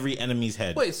on every enemy's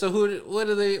head. Wait, so what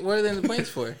are they in the planes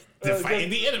for? to fight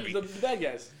the enemy. The bad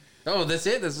guys. Oh, that's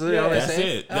it? That's literally all they That's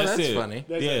say? it. Oh, That's it. funny.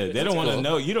 That's Yeah, it. they don't want to cool.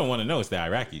 know. You don't want to know it's the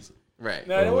Iraqis. Right.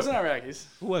 No, it wasn't Iraqis.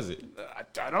 Who was it?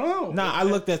 I don't know. Nah, I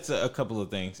looked at a couple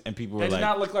of things, and people They were did like,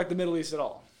 not look like the Middle East at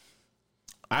all.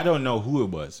 I don't know who it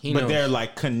was, He but knows. they're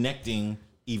like connecting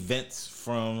events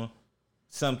from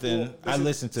something. Well, I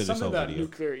listened to this something whole about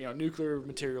video. nuclear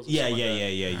materials. or Yeah, something yeah, like yeah,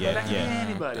 that. yeah, But yeah, that can be yeah.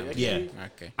 anybody. That can Yeah. be-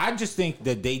 Okay. I just think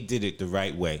that they did it the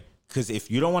right way. Because if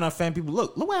you don't want to offend people,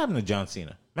 look what happened to John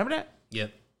Cena. Remember that?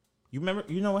 Yep. You remember?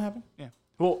 You know what happened? Yeah.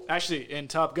 Well, actually, in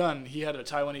Top Gun, he had a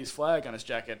Taiwanese flag on his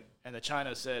jacket, and the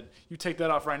China said, "You take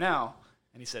that off right now,"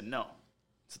 and he said no.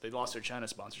 So they lost their China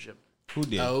sponsorship. Who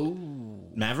did? Oh.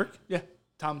 Maverick? Yeah,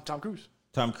 Tom Cruise.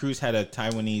 Tom Cruise had a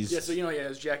Taiwanese. Yeah, so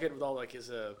his jacket with all like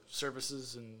his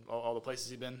services and all the places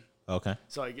he'd been. Okay.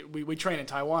 So like, we train in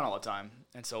Taiwan all the time,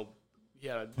 and so he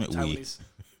had a We. Taiwanese.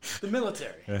 The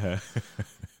military.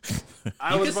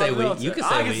 I You was could say part of the we. military. You could I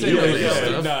say can we. say You we. know Yeah. this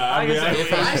stuff. Nah, I can say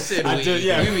If I said I we, just-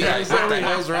 yeah. you be like, what the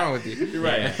hell's wrong with you?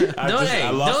 Right. I Don't, just- hey, I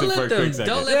lost don't it for let a quick them, second.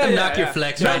 don't let them knock your yeah.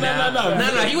 flex No, right no, now. no,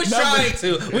 no. He was No, trying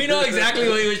to. We know exactly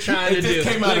what he was trying to It just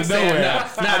do. came out of Sam, nowhere.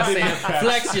 Nah, Sam,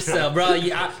 flex yourself, bro.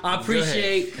 I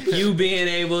appreciate you being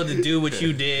able to do what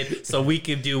you did, so we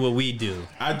can do what we do.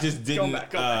 I just didn't.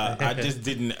 back, go back. I just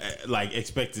didn't like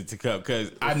expect it to come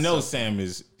because I know Sam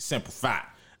is simplified.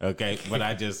 Okay, but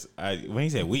when he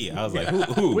said we, I was like,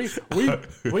 who?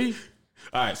 We.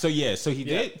 All right, so he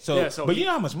did. So, Yeah, so but he- you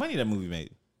know how much money that movie made?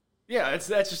 Yeah,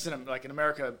 that's just in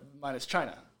America minus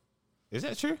China. Is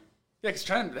that true? Yeah, because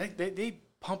China they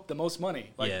pump the most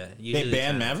money. Like, Yeah, They usually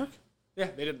banned China. Maverick. Yeah,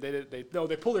 they pulled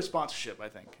their sponsorship, I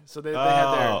think. So they had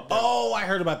their I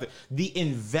heard about the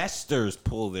investors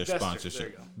pulled their Investors, sponsorship, there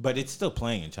you go. but it's still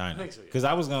playing in China. think so, yeah. Because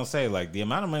I was gonna say like the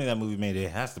amount of money that movie made, it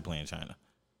has to play in China.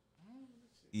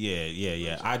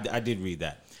 Yeah. I did read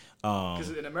that. because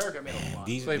in America it made a lot.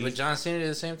 These, Wait, but these- John Cena did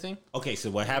the same thing? okay, so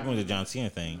what happened with the John Cena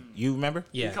thing? You remember?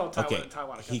 Yeah. He called Okay.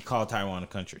 Taiwan a He country. called Taiwan a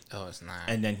country, Oh, it's not.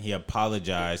 and then he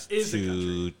apologized It is a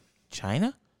to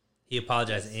China. He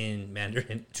apologized in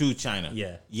Mandarin. To China.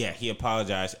 Yeah. Yeah, he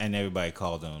apologized, and everybody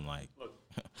called him like, Look,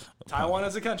 Taiwan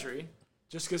is a country.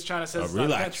 Just because China says it's not a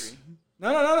relax. country.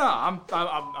 No.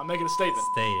 I'm making a statement.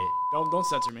 Stay it. Don't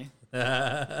censor me.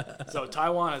 So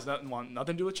Taiwan has nothing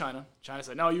to do with China. China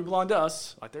said, no, you belong to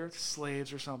us, like they're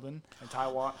slaves or something. And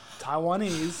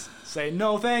Taiwanese say,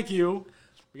 no, thank you.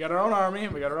 We got our own army.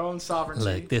 We got our own sovereignty.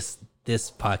 Look, this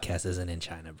podcast isn't in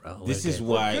China, bro. This We're is good.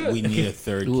 why we need a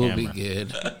third We'll camera. be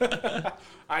good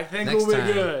I think Next we'll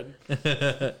be time.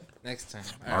 good. next time.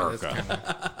 All right, let's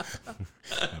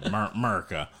kinda,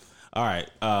 America. All right.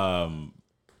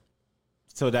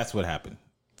 So that's what happened.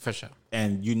 for sure.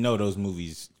 And you know those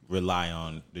movies rely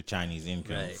on the Chinese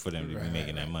income Right. for them to be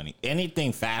making that money.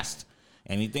 Anything fast,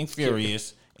 anything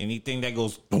furious, anything that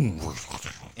goes boom,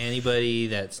 Anybody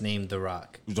that's named The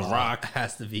Rock. The Rock.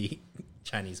 has to be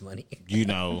Chinese money. you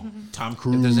know, Tom If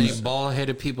there's any Cruise. bald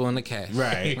headed people in the cast,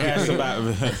 Right. That's about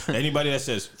anybody that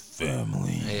says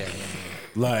family. Yeah.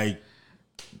 Like,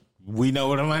 we know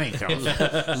where the money comes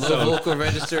from. Low vocal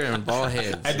register and bald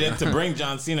heads. And then to bring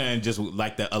John Cena and just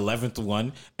like the 11th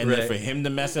one, and then Right. for him to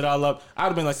mess it all up, I would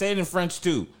have been like, say it in French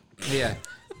too. Yeah.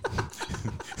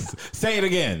 Say it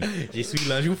again. Je suis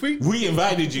la Joufie. We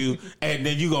invited you, and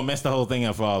then you gonna mess the whole thing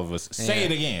up for all of us. Say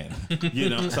it again. You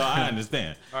know, so I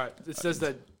understand. All right. It says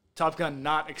that Top Gun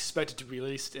not expected to be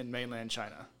released in mainland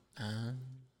China.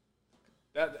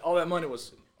 All that money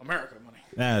was American money.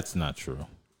 That's not true.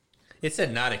 It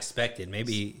said not expected.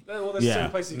 Maybe Well, there's Yeah.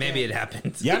 certain places you maybe can't. it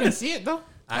happened. Y'all didn't see it though.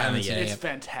 I haven't seen yet. It's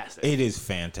fantastic. It is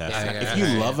fantastic. Yeah, If you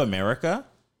yeah. love America,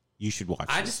 you should watch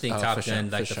I it. just think Oh, Top for sure, Gun,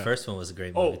 like for the sure. first one, was a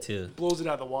great Oh, movie too. blows it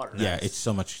out of the water. Yeah, it's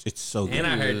so good. And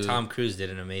I heard Tom Cruise did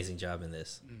an amazing job in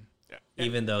this, Yeah.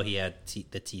 even though he had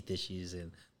the teeth issues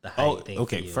and the height Oh, thing.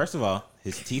 okay. for you. First of all,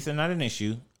 his teeth are not an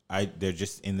issue. They're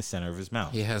just in the center of his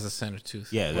mouth. He has a center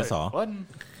tooth. Yeah, that's all. What?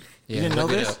 Yeah, You didn't know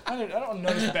look it this? up. I don't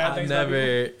notice bad I've things. about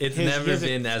never. people. It's His- never he has a-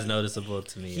 been as noticeable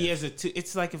to me. He yet. has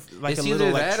it's like It's a either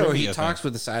little like that or he trivia talks thing.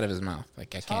 with the side of his mouth.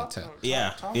 Like, I can't tell.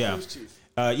 Yeah, Tom yeah. Cruise teeth.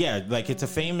 Yeah, like it's a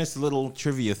famous little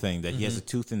trivia thing that he has a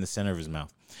tooth in the center of his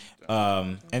mouth.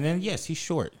 And then yes, he's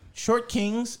short. Short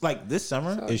kings like this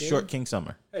summer is short king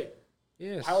summer. Hey,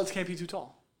 Yes. pilots can't be too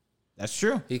tall. That's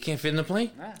true. He can't fit in the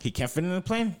plane? He can't fit in the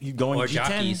plane. He's going Or G10,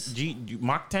 jockeys.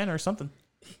 Mach 10 or something.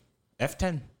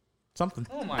 F10, something.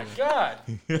 Oh my god!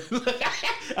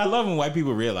 I love when white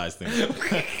people realize things.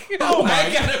 Oh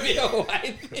my gotta be a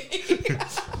white thing.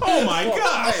 Oh my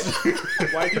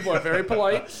gosh! White people are very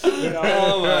polite. You know,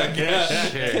 Oh my god.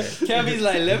 Kevin's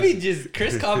like, let me just.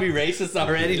 Chris called me racist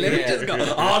already. Let me just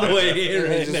go all the way in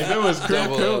right If now. it was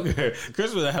Double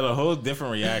Chris would have had a whole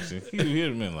different reaction. He would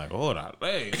have been like, "Hold on,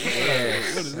 hey,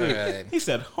 what is this?" Right. He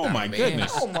said, "Oh my man.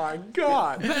 goodness." oh my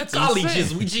god! That's golly,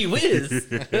 just gee whiz.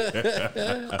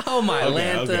 Oh my Okay,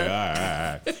 Lanta. okay,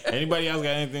 all right. Anybody else got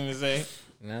anything to say?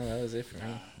 No, that was it for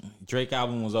me. Drake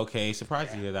album was okay.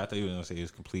 Surprised you. I thought you were gonna say it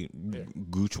was complete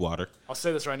gooch water. I'll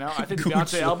say this right now. I think the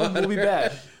Beyonce album will be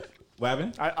bad. What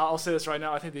happened? I'll say this right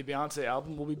now. I think the Beyonce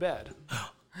album will be bad.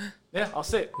 Yeah, I'll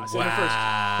say it. I said it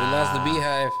first. We lost the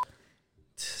beehive.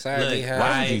 Sorry, Look, beehive.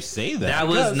 Why did you say that? That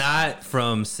was not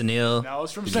from Sunil. Now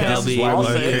it's from This Sam. is Why I'll was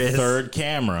say it it. a third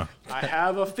camera? I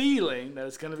have a feeling that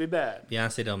it's going to be bad.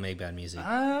 Beyonce don't make bad music.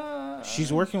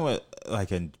 She's working with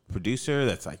like a producer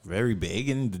that's like very big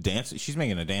in the dance. She's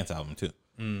making a dance album too.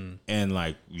 And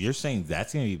like you're saying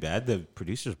that's gonna be bad. The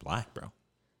producer's black, bro.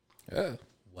 Oh.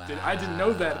 Wow. I didn't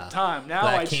know that at the time. Now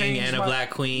Black I king changed and a my, black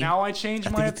queen. Now I changed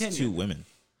I my think it's two opinion. women.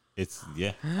 It's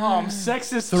yeah. Oh, I'm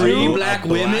sexist Three too. black A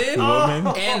women? woman.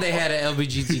 And they had an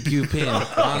LGBTQ pin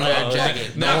on their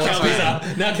jacket. Now The whole Kelby's time.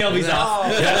 off. Now Kelby's off.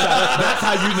 That's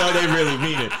how you know they really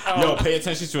mean it. Yo, pay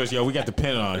attention to us. Yo, we got the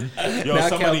pin on. Yo, Now,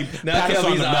 somebody now pat us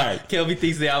on Kelby's the off. back. Kelby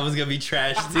thinks the album's gonna be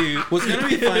trash too. What's gonna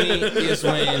be funny is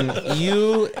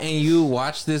when you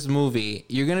watch this movie,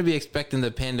 you're gonna be expecting the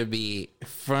pen to be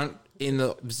front in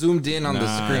the zoomed in on the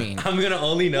Nah. screen. I'm gonna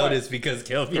only notice because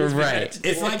Kelby is Right.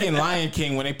 It's like in Lion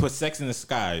King when they put Sex in the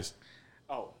Skies.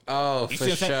 Oh, Oh, You for see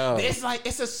what I'm saying? sure. It's like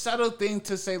it's a subtle thing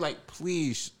to say like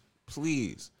please,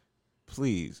 please,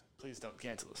 please, please don't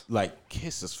cancel us. like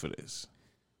kiss us for this,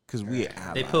 because we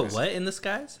allies. They put what in the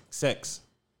skies? Sex.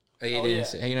 Oh, you didn't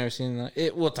see, have you never seen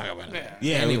that? We'll talk about it.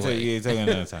 Yeah, Anyway. we'll take it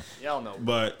another time. Y'all know.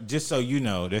 But just so you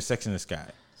know, there's Sex in the Sky.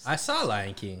 I saw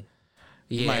Lion King.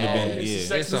 Yeah, Might have been, it's yeah. the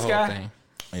Sex it's in the the whole Sky? thing.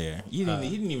 Yeah, you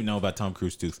didn't even know about Tom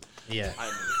Cruise tooth. Yeah.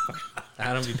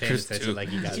 I don't be paying attention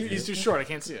like you guys do. He's too short. I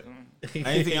can't see it.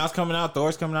 Anything else coming out?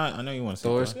 Thor's coming out. I know you want to see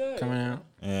Thor's Thor. coming out.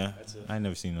 Yeah, I ain't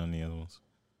never seen none of the other ones.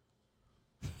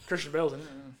 Christian Bale's in it.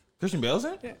 Christian Bale's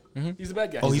in it? Yeah, he's the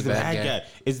bad guy. Oh, he's the the bad bad guy. guy.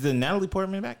 Is the Natalie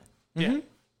Portman back? yeah,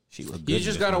 She looked good. You in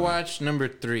just this gotta movie. watch number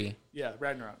 3. yeah,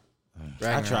 Ragnarok.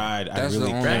 Ragnarok. tried. I That's really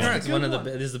the only tried. Ragnarok's Good one of the one.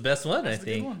 this is the best one, I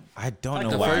think. I don't know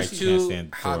The why first I can't two,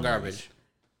 stand hot Thor garbage. movies.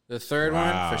 The third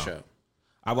Wow. one, for sure.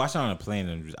 I watched it on a plane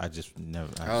and I just never.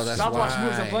 That's Stop watching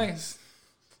movies on why. planes.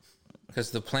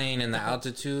 Because the plane and the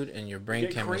altitude and your brain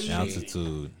Get chemistry. crazy.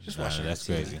 altitude. That's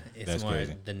crazy. It's That's more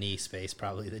crazy. the knee space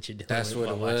probably that you're doing. That's what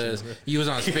it while watching was. the movie. You was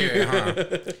on Spirit,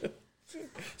 huh?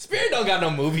 Spirit don't got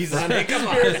no movies on it. Come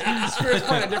on. Spirit's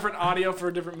playing a different audio for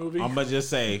a different movie. I'm gonna just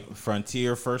say,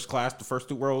 Frontier First Class, the first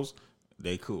 2 rows,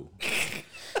 they cool.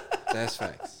 That's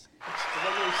facts.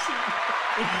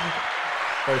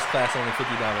 First class only $50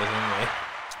 anyway.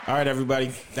 All right,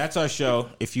 everybody. That's our show.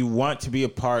 If you want to be a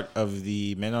part of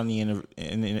the Men on the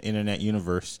Internet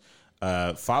universe,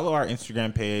 follow our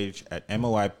Instagram page at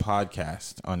MOI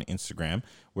Podcast on Instagram,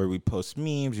 where we post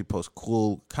memes, we post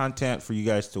cool content for you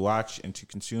guys to watch and to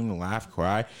consume, laugh,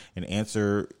 cry, and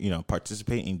answer,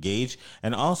 participate, engage,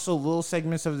 and also little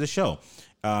segments of the show.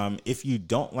 If you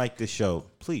don't like the show,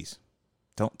 please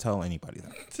don't tell anybody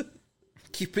that.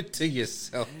 Keep it to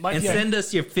yourself. And send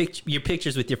us your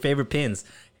pictures with your favorite pins.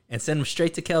 And send them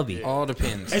straight to Kelby. All the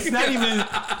pins. It's not even.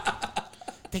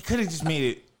 They could have just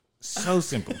made it so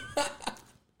simple.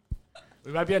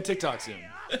 We might be on TikTok soon.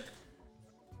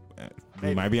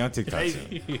 We might be on TikTok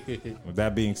soon. With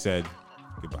that being said,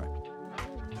 goodbye.